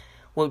October,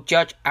 with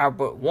Judge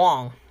Albert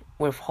Wong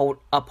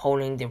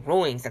upholding the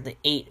rulings that the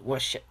 8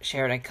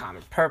 shared a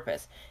common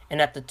purpose, and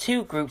that the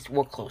 2 groups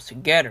were close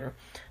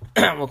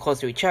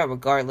to each other,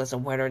 regardless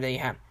of whether they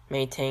had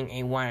maintained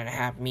a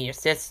 1.5 meter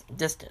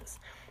distance.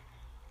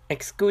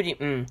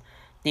 Excluding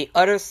the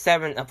other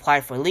 7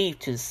 applied for leave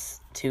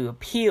to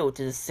appeal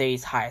to the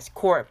state's highest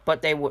court,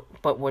 but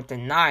were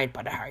denied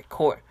by the High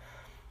Court.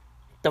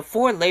 The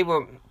 4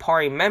 Labour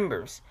Party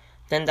members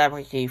then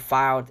directly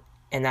filed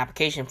an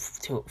application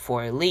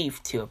for a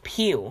leave to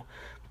appeal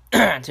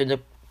to the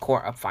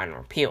Court of Final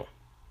Appeal.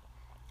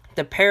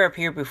 The pair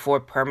appeared before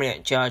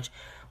permanent judge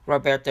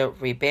Roberto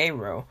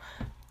Ribeiro,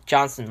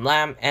 Johnson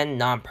Lam, and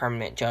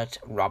non-permanent judge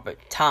Robert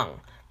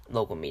Tang,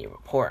 local media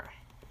reporter.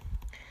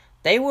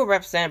 They were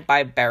represented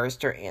by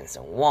barrister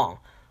Anson Wong,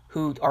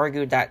 who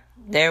argued that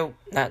there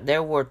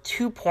were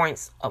 2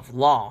 points of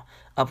law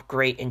of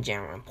great and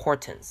general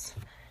importance.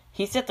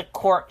 He said the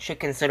court should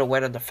consider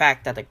whether the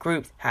fact that the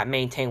groups had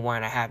maintained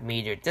 1.5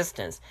 meter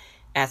distance,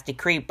 as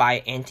decreed by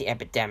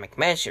anti-epidemic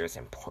measures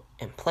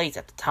in place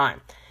at the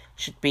time,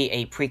 should be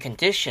a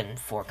precondition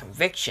for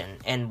conviction,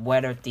 and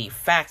whether the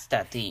fact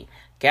that the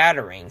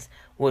gatherings,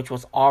 which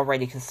was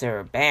already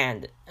considered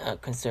banned,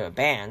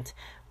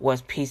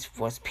 was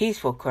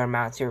peaceful could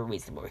amount to a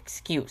reasonable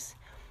excuse.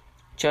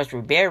 Judge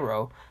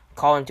Ribeiro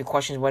called into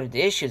question whether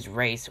the issues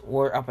raised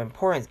were of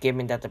importance,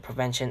 given that the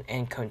prevention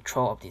and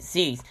control of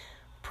disease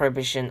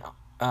prohibition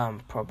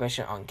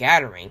on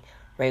gathering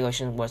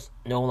regulation was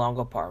no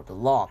longer part of the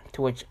law,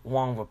 to which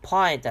Wong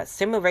replied that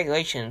similar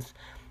regulations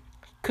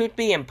could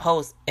be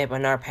imposed if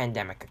another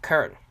pandemic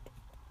occurred.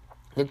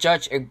 The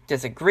judge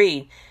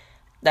disagreed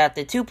that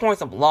the 2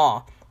 points of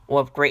law were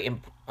of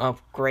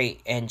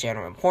great and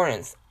general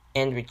importance,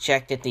 and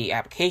rejected the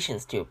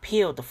applications to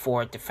appeal the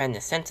 4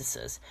 defendant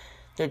sentences.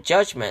 The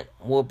judgment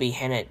will be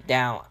handed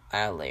down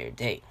at a later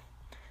date.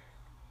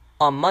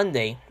 On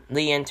Monday,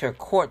 Lee entered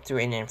court through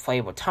an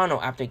inflatable tunnel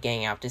after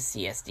getting out the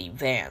CSD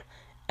van,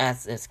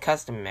 as is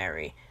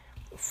customary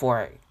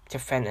for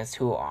defendants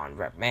who are on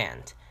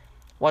remand.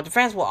 While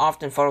defendants will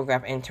often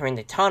photograph entering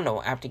the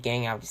tunnel after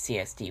getting out the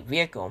CSD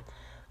vehicle,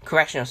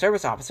 correctional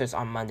service officers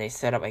on Monday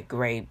set up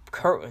gray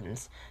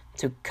curtains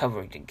to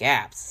cover the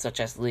gaps, such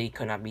as Lee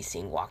could not be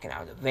seen walking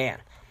out of the van.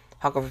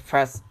 However, the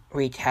press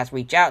has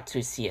reached out to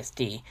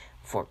CSD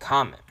for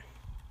comment.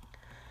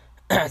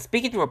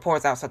 Speaking to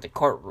reporters outside the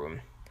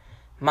courtroom,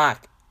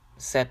 Mak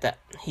said that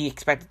he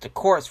expected the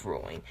court's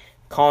ruling,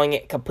 calling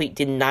it complete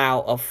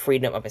denial of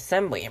freedom of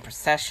assembly and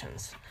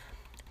processions.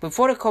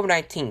 Before the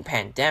COVID-19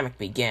 pandemic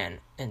began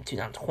in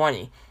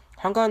 2020,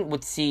 Hong Kong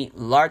would see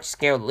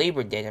large-scale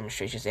Labor Day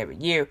demonstrations every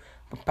year,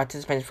 with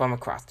participants from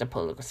across the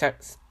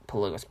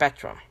political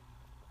spectrum.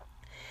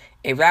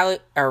 A rally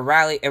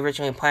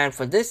originally planned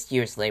for this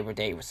year's Labor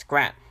Day was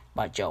scrapped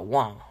by Joe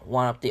Wong,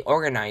 one of the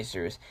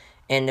organizers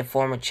and the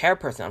former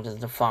chairperson of the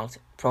defunct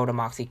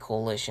pro-democracy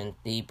coalition,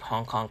 the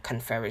Hong Kong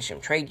Confederation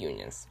of Trade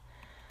Unions.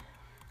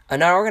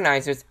 Another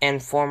organizer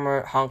and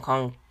former Hong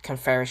Kong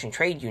Confederation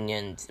Trade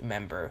Unions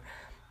member,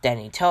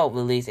 Danny To,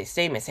 released a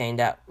statement saying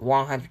that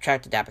Wong had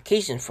retracted the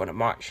application for the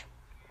march,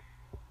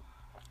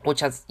 which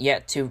has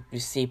yet to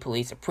receive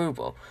police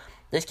approval.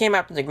 This came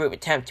after the group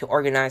attempt to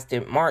organize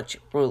the march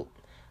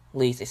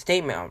released a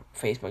statement on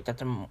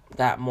Facebook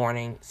that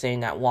morning saying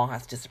that Wong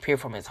has disappeared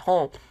from his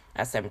home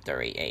at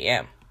 7:30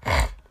 a.m.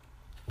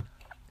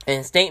 In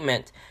a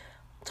statement,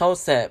 To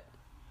said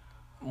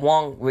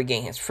Wong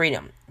regained his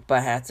freedom,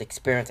 but has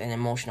experienced an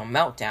emotional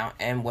meltdown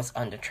and was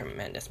under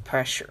tremendous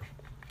pressure.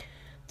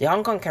 The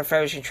Hong Kong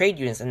Confederation Trade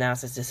Unions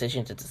announced its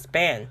decision to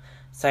disband,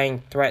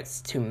 citing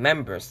threats to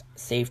members'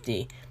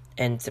 safety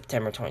in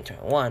September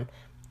 2021.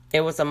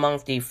 It was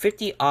amongst the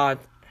 50-odd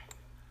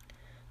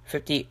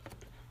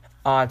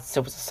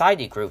civil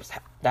society groups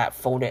that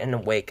folded in the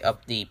wake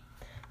of the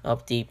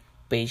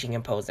Beijing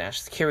imposed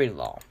national security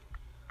law.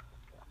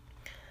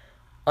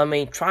 I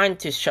mean, trying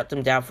to shut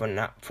them down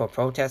for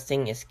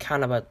protesting is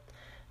kind of a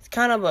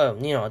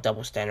a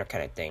double standard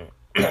kind of thing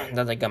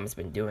that the government's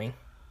been doing.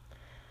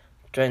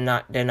 They're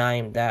not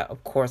denying that,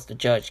 of course, the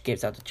judge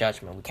gives out the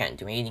judgment. We can't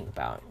do anything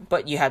about it.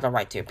 But you have the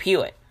right to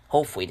appeal it.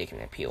 Hopefully they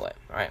can appeal it,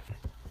 right?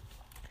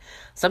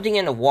 Something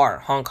in the water.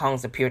 Hong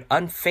Kong's appeared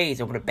unfazed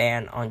over the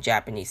ban on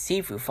Japanese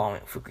seafood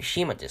following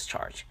Fukushima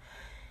discharge.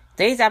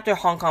 Days after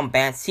Hong Kong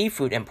banned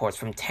seafood imports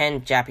from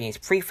 10 Japanese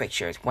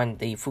prefectures when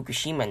the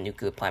Fukushima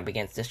nuclear plant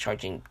began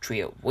discharging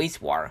treated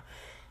wastewater,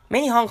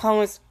 many Hong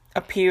Kongers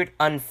appeared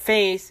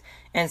unfazed,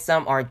 and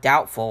some are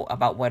doubtful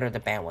about whether the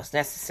ban was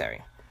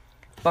necessary.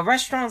 But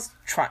restaurants,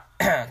 try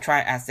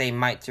as they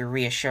might to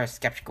reassure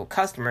skeptical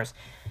customers,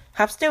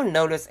 have still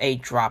noticed a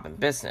drop in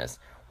business.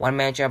 One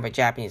manager of a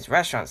Japanese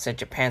restaurant said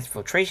Japan's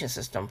filtration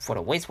system for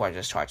the wastewater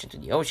discharge into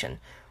the ocean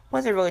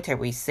was a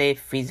relatively safe,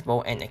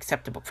 feasible, and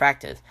acceptable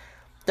practice,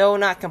 though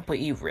not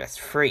completely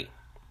risk-free.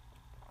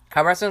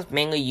 Our restaurants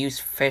mainly use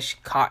fish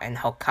caught in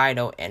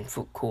Hokkaido and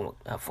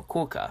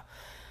Fukuoka,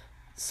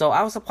 so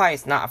our supply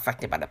is not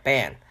affected by the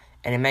ban,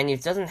 and the menu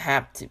doesn't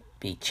have to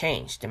be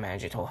changed, the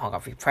manager told Hong Kong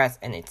Free Press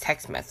in a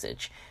text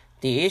message.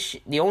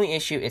 The only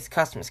issue is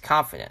customers'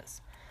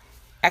 confidence.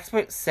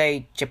 Experts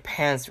say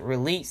Japan's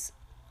release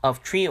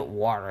of treated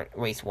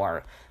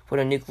wastewater for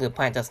the nuclear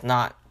plant does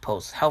not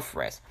pose health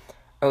risks.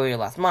 Earlier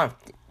last month,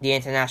 the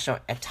International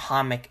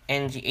Atomic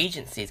Energy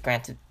Agency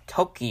granted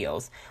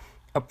Tokyo's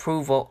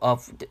approval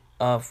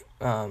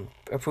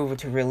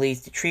to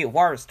release the treated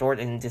water stored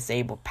in a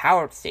disabled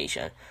power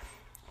station,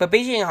 but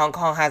Beijing and Hong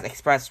Kong has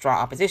expressed strong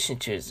opposition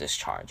to this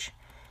discharge.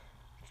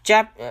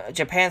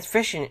 Japan's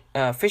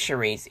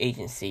fisheries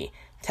agency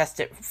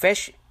tested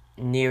fish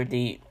near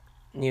the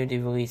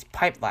released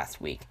pipe last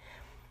week,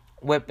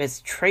 with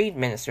its trade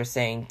minister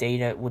saying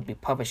data would be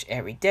published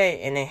every day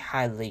in a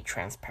highly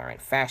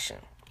transparent fashion.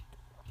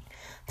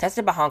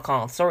 Tested by Hong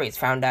Kong authorities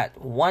found that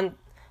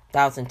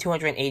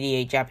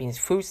 1,288 Japanese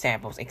food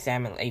samples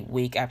examined a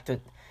week after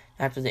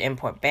the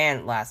import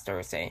ban last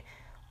Thursday,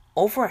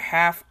 over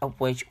half of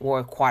which were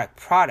aquatic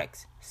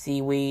products,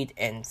 seaweed,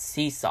 and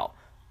sea salt,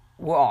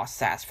 were all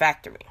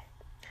satisfactory.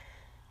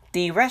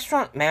 The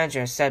restaurant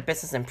manager said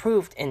business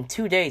improved in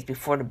 2 days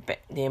before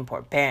the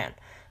import ban,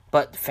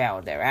 but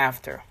fell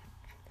thereafter.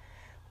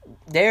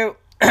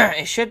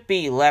 It should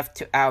be left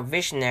to our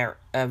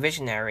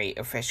visionary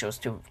officials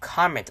to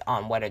comment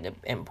on whether the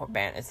import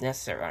ban is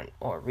necessary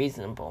or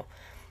reasonable.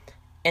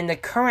 In the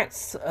current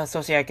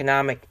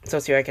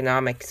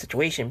socioeconomic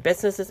situation,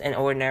 businesses and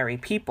ordinary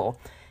people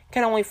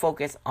can only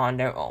focus on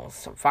their own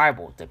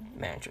survival, the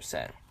manager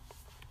said.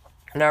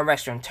 Another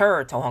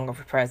restaurateur told Hong Kong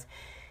Free Press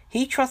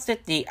he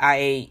trusted the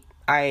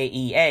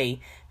IAEA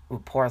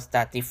reports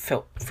that the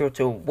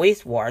filtered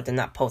wastewater did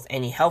not pose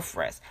any health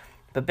risks,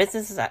 but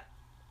businesses at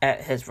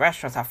his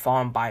restaurants have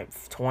fallen by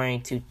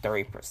 20 to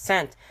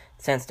 30%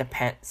 since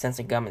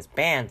the government's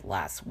ban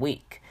last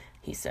week,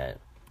 he said.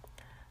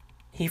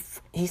 He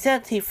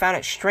said he found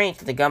it strange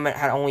that the government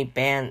had only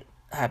banned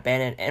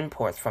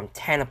imports from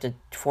 10 of the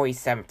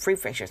 47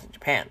 prefectures in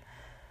Japan.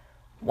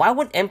 Why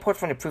would imports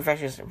from the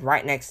prefectures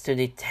right next to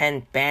the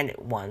 10 banned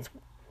ones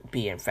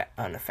be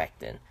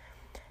unaffected?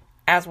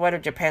 As whether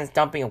Japan's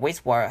dumping of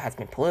wastewater has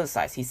been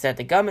politicized, he said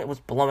the government was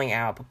blowing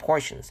out of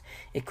proportions.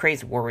 It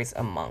creates worries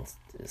amongst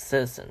the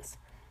citizens.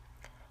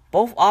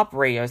 Both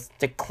operators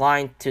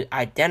declined to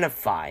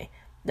identify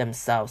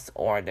themselves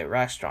or their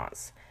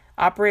restaurants.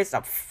 Operators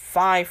of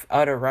 5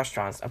 other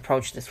restaurants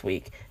approached this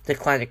week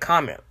declined to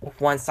comment,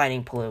 with one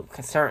citing political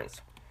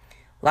concerns.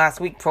 Last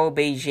week,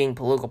 pro-Beijing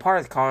political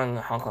parties calling on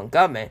the Hong Kong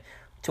government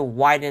to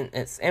widen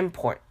its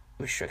import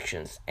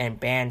restrictions and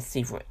ban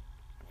seafood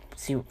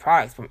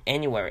products from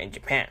anywhere in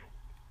Japan.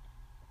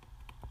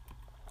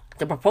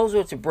 The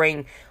proposal to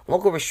bring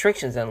local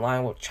restrictions in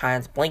line with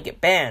China's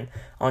blanket ban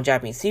on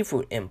Japanese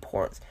seafood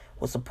imports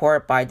was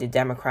supported by the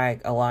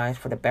Democratic Alliance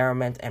for the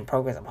Betterment and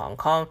Progress of Hong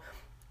Kong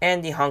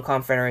and the Hong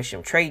Kong Federation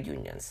of Trade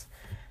Unions.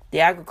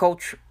 The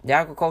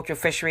Agriculture,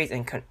 Fisheries,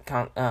 and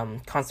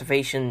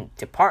Conservation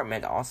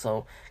Department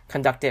also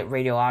conducted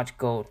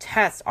radiological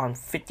tests on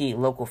 50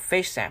 local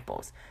fish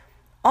samples,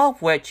 all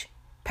of which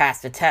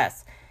passed the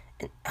test.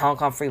 Hong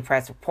Kong Free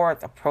Press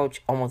reports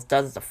approached almost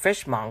dozens of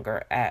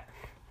fishmongers at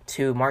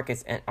 2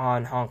 markets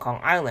on Hong Kong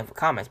Island for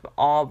comments, but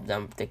all of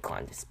them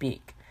declined to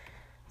speak.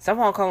 Some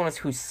Hong Kongers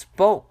who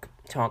spoke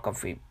to Hong Kong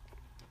Free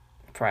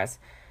Press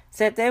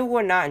said they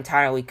were not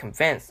entirely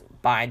convinced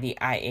by the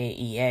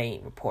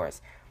IAEA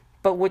reports,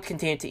 but would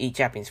continue to eat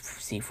Japanese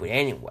seafood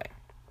anyway.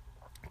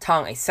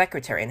 Tong, a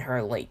secretary in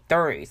her late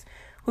 30s,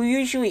 who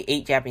usually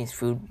ate Japanese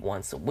food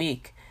once a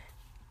week,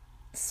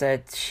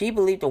 said she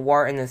believed the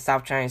water in the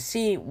South China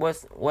Sea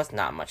was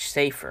not much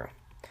safer.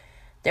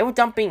 They were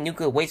dumping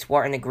nuclear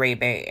wastewater in the Great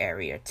Bay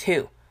Area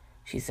too,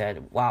 she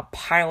said, while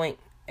piling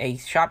a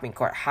shopping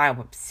cart high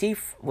with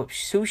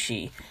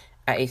sushi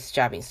at a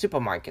Japanese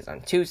supermarket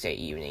on Tuesday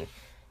evening.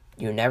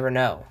 You never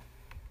know.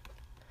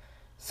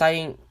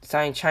 Citing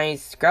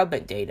Chinese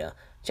government data,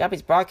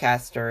 Japanese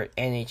broadcaster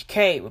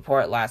NHK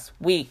reported last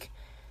week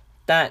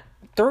that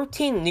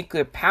 13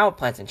 nuclear power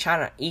plants in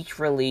China each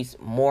released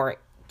more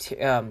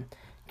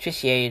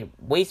tritiated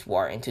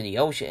wastewater into the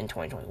ocean in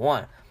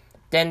 2021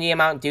 than the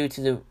amount due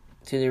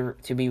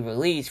to be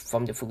released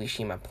from the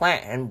Fukushima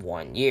plant in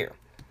 1 year.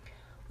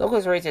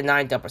 Locals raised a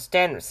 9 double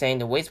standard, saying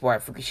the wastewater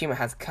at Fukushima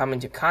has come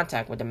into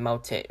contact with the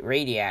melted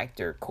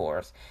reactor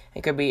cores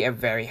and could be at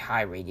very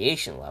high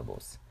radiation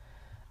levels.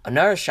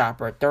 Another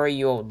shopper,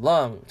 30-year-old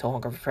Lung, told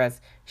Hong Kong Free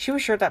Press she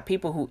was sure that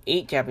people who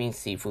ate Japanese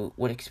seafood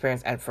would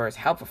experience adverse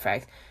health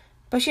effects,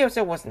 but she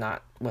herself would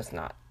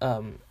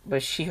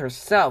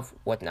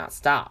not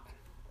stop.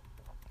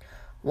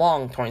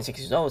 Wong, 26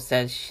 years old,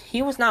 says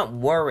he was not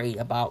worried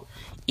about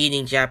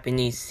eating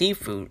Japanese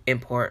seafood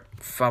import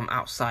from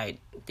outside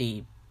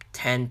the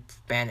 10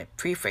 banned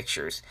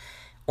prefectures,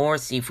 or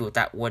seafood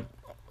that one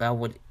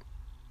would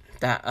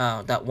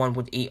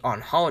eat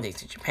on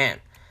holidays in Japan.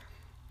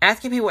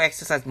 Asking people to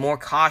exercise more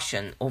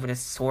caution over the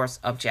source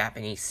of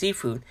Japanese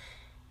seafood,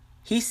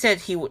 he said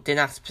he did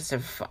not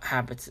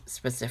have a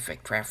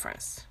specific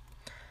preference.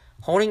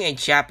 Holding a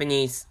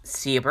Japanese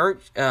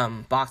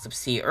box of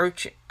sea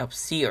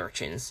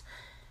urchins,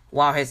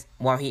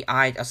 while he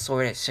eyed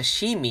assorted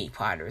sashimi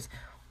platters,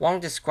 Wong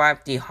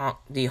described the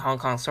Hong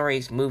Kong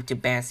authorities' move to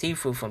ban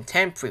seafood from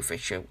 10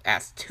 prefectures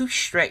as too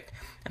strict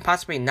and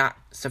possibly not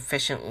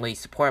sufficiently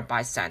supported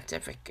by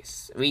scientific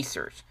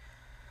research.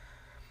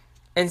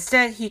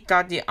 Instead, he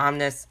thought the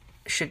onus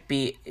should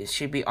be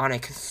on a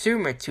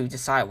consumer to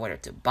decide whether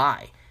to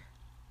buy.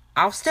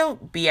 I'll still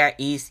be at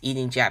ease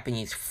eating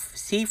Japanese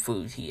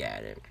seafood, he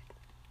added.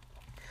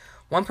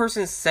 One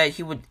person said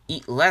he would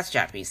eat less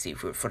Japanese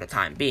seafood for the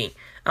time being,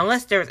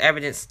 unless there is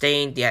evidence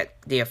stating that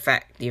the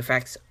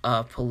effects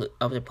of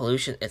the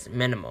pollution is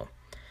minimal.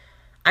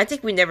 I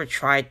think we never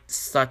tried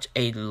such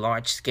a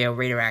large-scale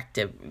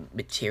radioactive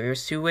material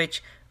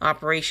sewage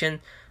operation,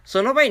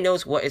 so nobody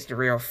knows what the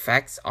real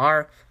effects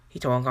are, he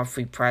told Hong Kong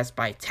Free Press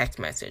by text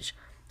message.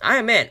 I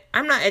admit,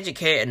 I'm not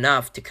educated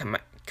enough to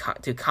comment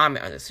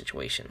on the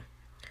situation.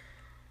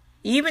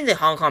 Even the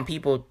Hong Kong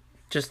people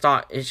just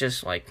thought it's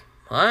just like,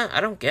 what?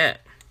 I don't get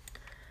it.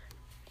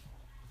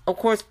 Of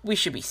course, we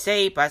should be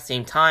safe, but at the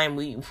same time,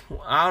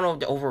 I don't know if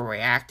they're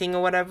overreacting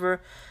or whatever,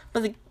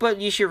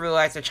 but you should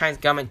realize the Chinese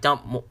government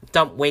dump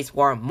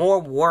wastewater more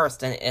worse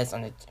than it is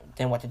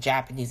than what the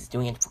Japanese is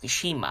doing in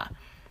Fukushima.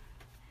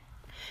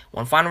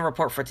 One final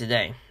report for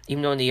today.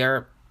 Even though in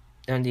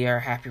the air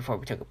happy before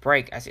we took a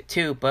break, I said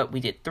 2, but we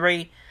did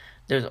 3.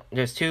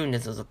 There's 2, and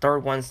this is the third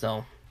one,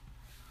 so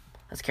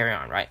let's carry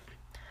on, right?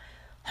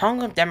 Hong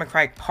Kong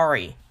Democratic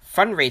Party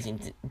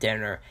fundraising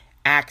dinner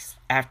acts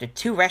after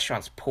 2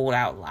 restaurants pulled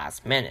out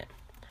last minute.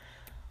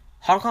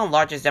 Hong Kong's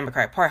largest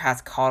Democratic Party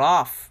has called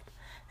off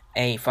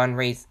a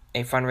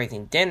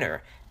fundraising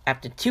dinner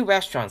after 2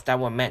 restaurants that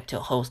were meant to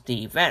host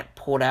the event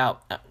pulled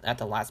out at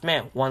the last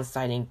minute, one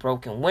citing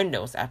broken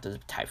windows after the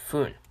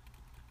typhoon.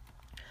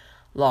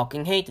 Lau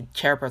King-hei, the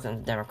chairperson of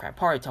the Democratic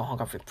Party, told Hong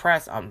Kong Free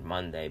Press on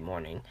Monday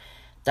morning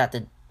that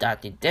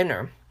the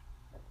dinner,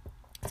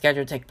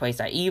 scheduled to take place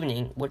that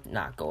evening, would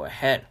not go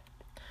ahead.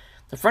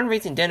 The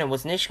fundraising dinner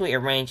was initially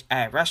arranged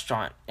at a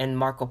restaurant in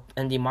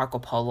the Marco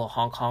Polo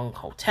Hong Kong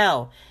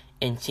Hotel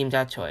in Tsim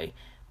Sha Tsui,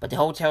 but the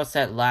hotel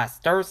said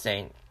last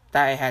Thursday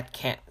that it had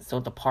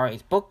canceled the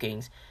party's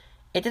bookings.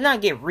 It did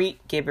not give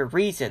a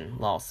reason,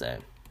 Lau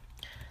said.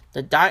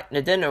 The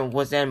dinner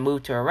was then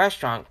moved to a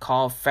restaurant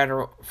called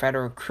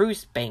Federal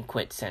Cruise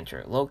Banquet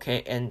Center,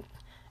 located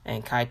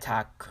in Kai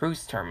Tak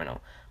Cruise Terminal.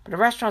 But the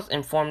restaurants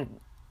informed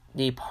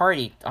the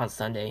party on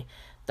Sunday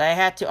that it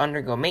had to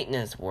undergo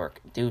maintenance work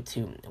due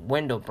to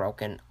window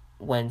broken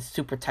when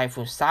Super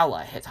Typhoon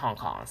Sala hit Hong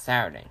Kong on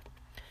Saturday.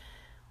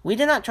 We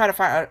did not try to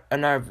find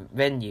another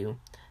venue,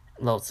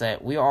 Lo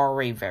said. We are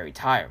already very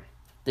tired.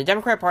 The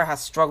Democratic Party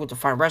has struggled to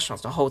find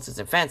restaurants to host its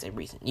events in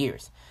recent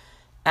years,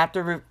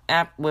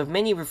 with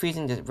many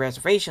refusing the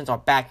reservations or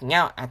backing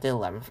out at the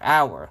 11th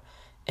hour.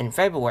 In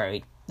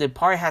February, the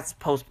party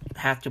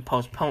had to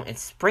postpone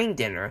its spring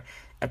dinner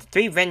after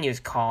 3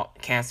 venues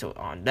canceled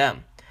on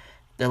them.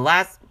 The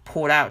last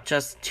pulled out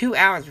just 2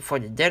 hours before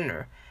the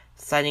dinner,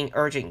 citing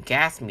urgent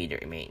gas meter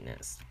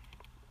maintenance.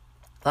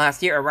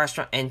 Last year, a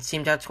restaurant in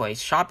Tsim Sha Tsui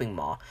shopping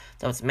mall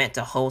that was meant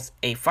to host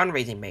a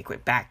fundraising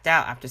banquet backed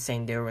out after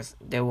saying there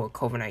were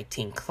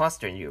COVID-19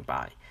 clusters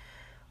nearby.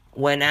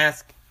 When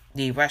asked,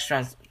 the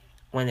restaurant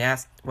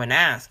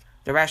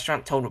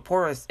told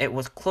reporters it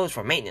was closed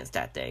for maintenance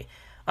that day.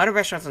 Other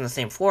restaurants on the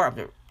same floor of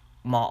the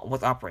mall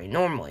was operating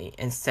normally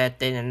and said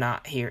they did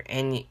not hear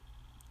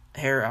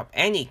of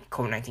any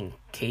COVID-19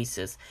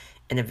 cases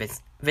in the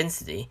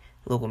vicinity,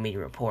 local media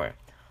report.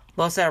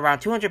 Low said around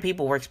 200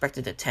 people were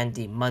expected to attend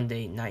the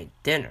Monday night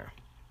dinner.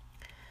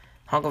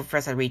 Hong Kong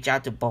Press had reached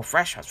out to both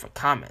restaurants for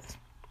comments.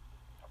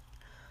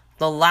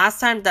 The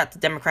last time that the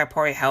Democratic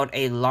Party held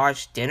a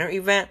large dinner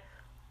event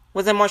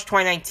was in March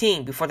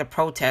 2019, before the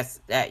protests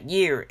that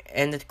year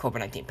and the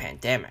COVID-19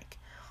 pandemic.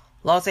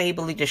 Law said he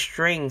believed the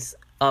strings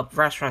of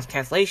restaurants'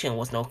 cancellation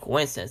was no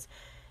coincidence,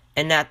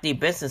 and that the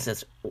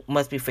businesses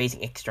must be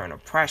facing external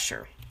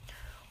pressure.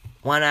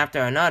 One after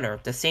another,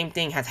 the same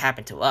thing has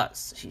happened to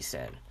us, she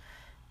said.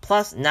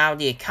 Plus, now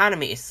the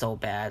economy is so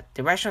bad,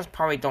 the restaurants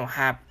probably don't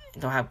have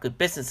good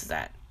businesses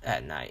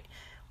at night.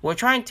 We're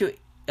trying to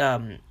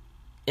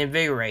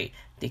invigorate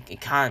the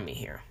economy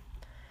here.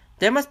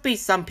 There must be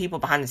some people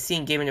behind the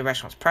scene giving the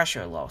restaurants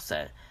pressure, Law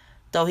said,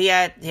 though he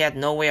had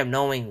no way of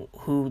knowing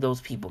who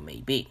those people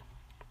may be.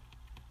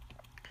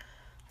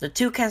 The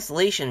two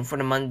cancellations for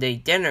the Monday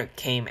dinner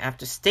came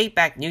after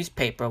state-backed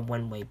newspaper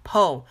One Way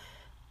Poll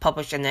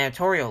published an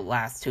editorial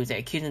last Tuesday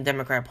accusing the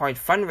Democratic Party's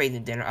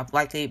fundraising dinner of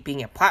likely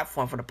being a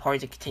platform for the party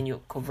to continue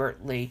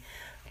covertly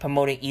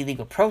promoting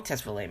illegal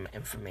protest-related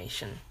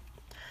information.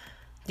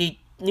 The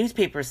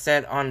newspaper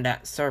said on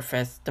that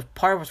surface the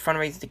party was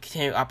fundraising to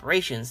continue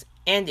operations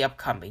and the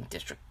upcoming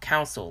district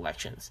council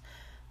elections,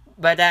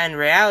 but that in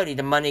reality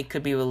the money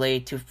could be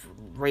related to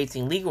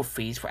raising legal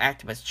fees for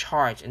activists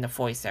charged in the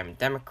 47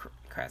 Democrats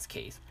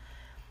case.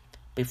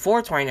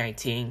 Before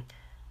 2019,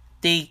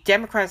 the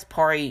Democrats'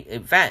 Party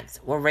events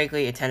were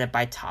regularly attended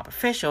by top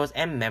officials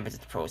and members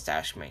of the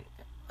pro-establishment.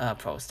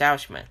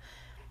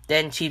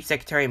 Then Chief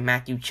Secretary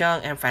Matthew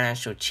Chung and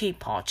Financial Chief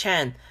Paul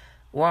Chen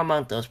were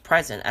among those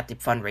present at the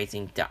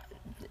fundraising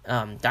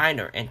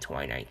diner in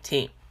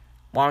 2019.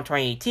 While in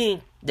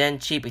 2018, then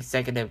Chief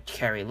Executive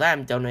Carrie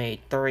Lam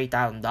donated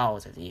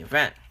 $30,000 at the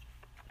event.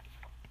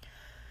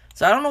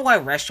 So I don't know why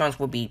restaurants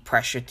would be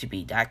pressured to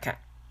be that kind.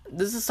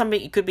 This is something,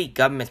 it could be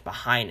governments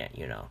behind it,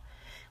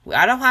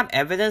 I don't have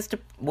evidence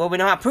we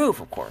don't have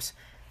proof, of course.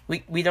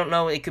 We don't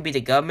know, it could be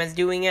the government's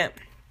doing it.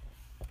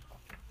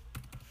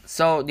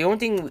 So the only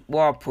thing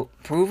we're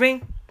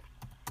proving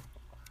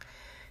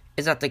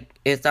is that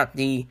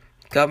the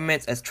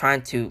government is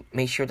trying to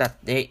make sure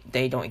that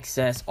they don't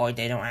exist or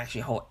they don't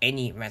actually hold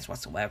any events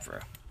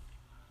whatsoever.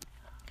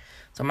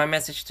 So my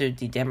message to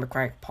the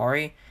Democratic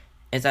Party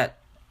is that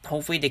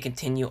hopefully they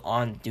continue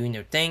on doing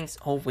their things.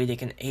 Hopefully they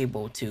can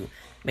able to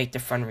make the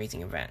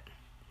fundraising event.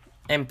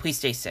 And please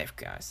stay safe,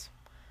 guys.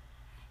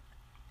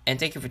 And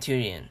thank you for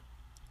tuning in.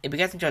 If you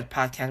guys enjoyed the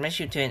podcast, make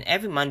sure to tune in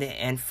every Monday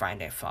and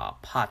Friday for our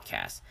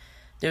podcast.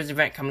 There's an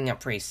event coming up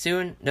pretty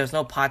soon. There's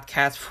no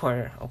podcast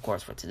for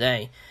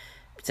today,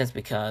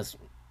 because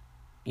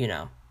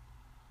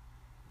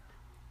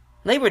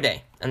Labor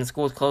Day and the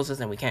school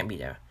closes and we can't be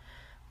there.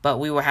 But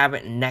we will have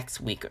it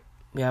next week.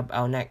 We have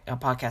our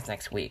podcast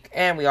next week,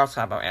 and we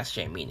also have our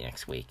SJ meeting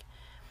next week.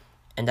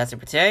 And that's it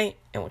for today,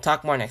 and we'll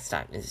talk more next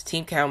time. This is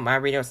Team Cal, My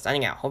Radio,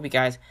 signing out. Hope you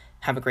guys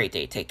have a great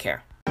day. Take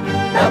care.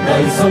 Đáp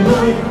lời sông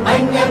núi,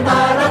 anh em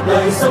ta đáp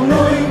lời sông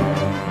núi,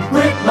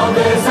 quyết bảo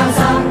vệ sáng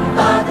sáng,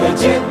 ta thể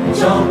chết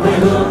cho quê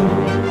hương.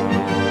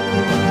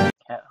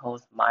 Can't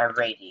host My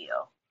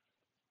Radio.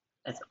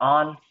 It's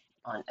on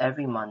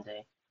every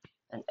Monday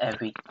and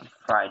every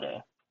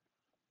Friday.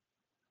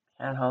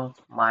 Can't host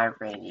My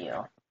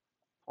Radio.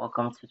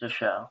 Welcome to the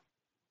show.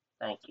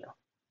 Thank you.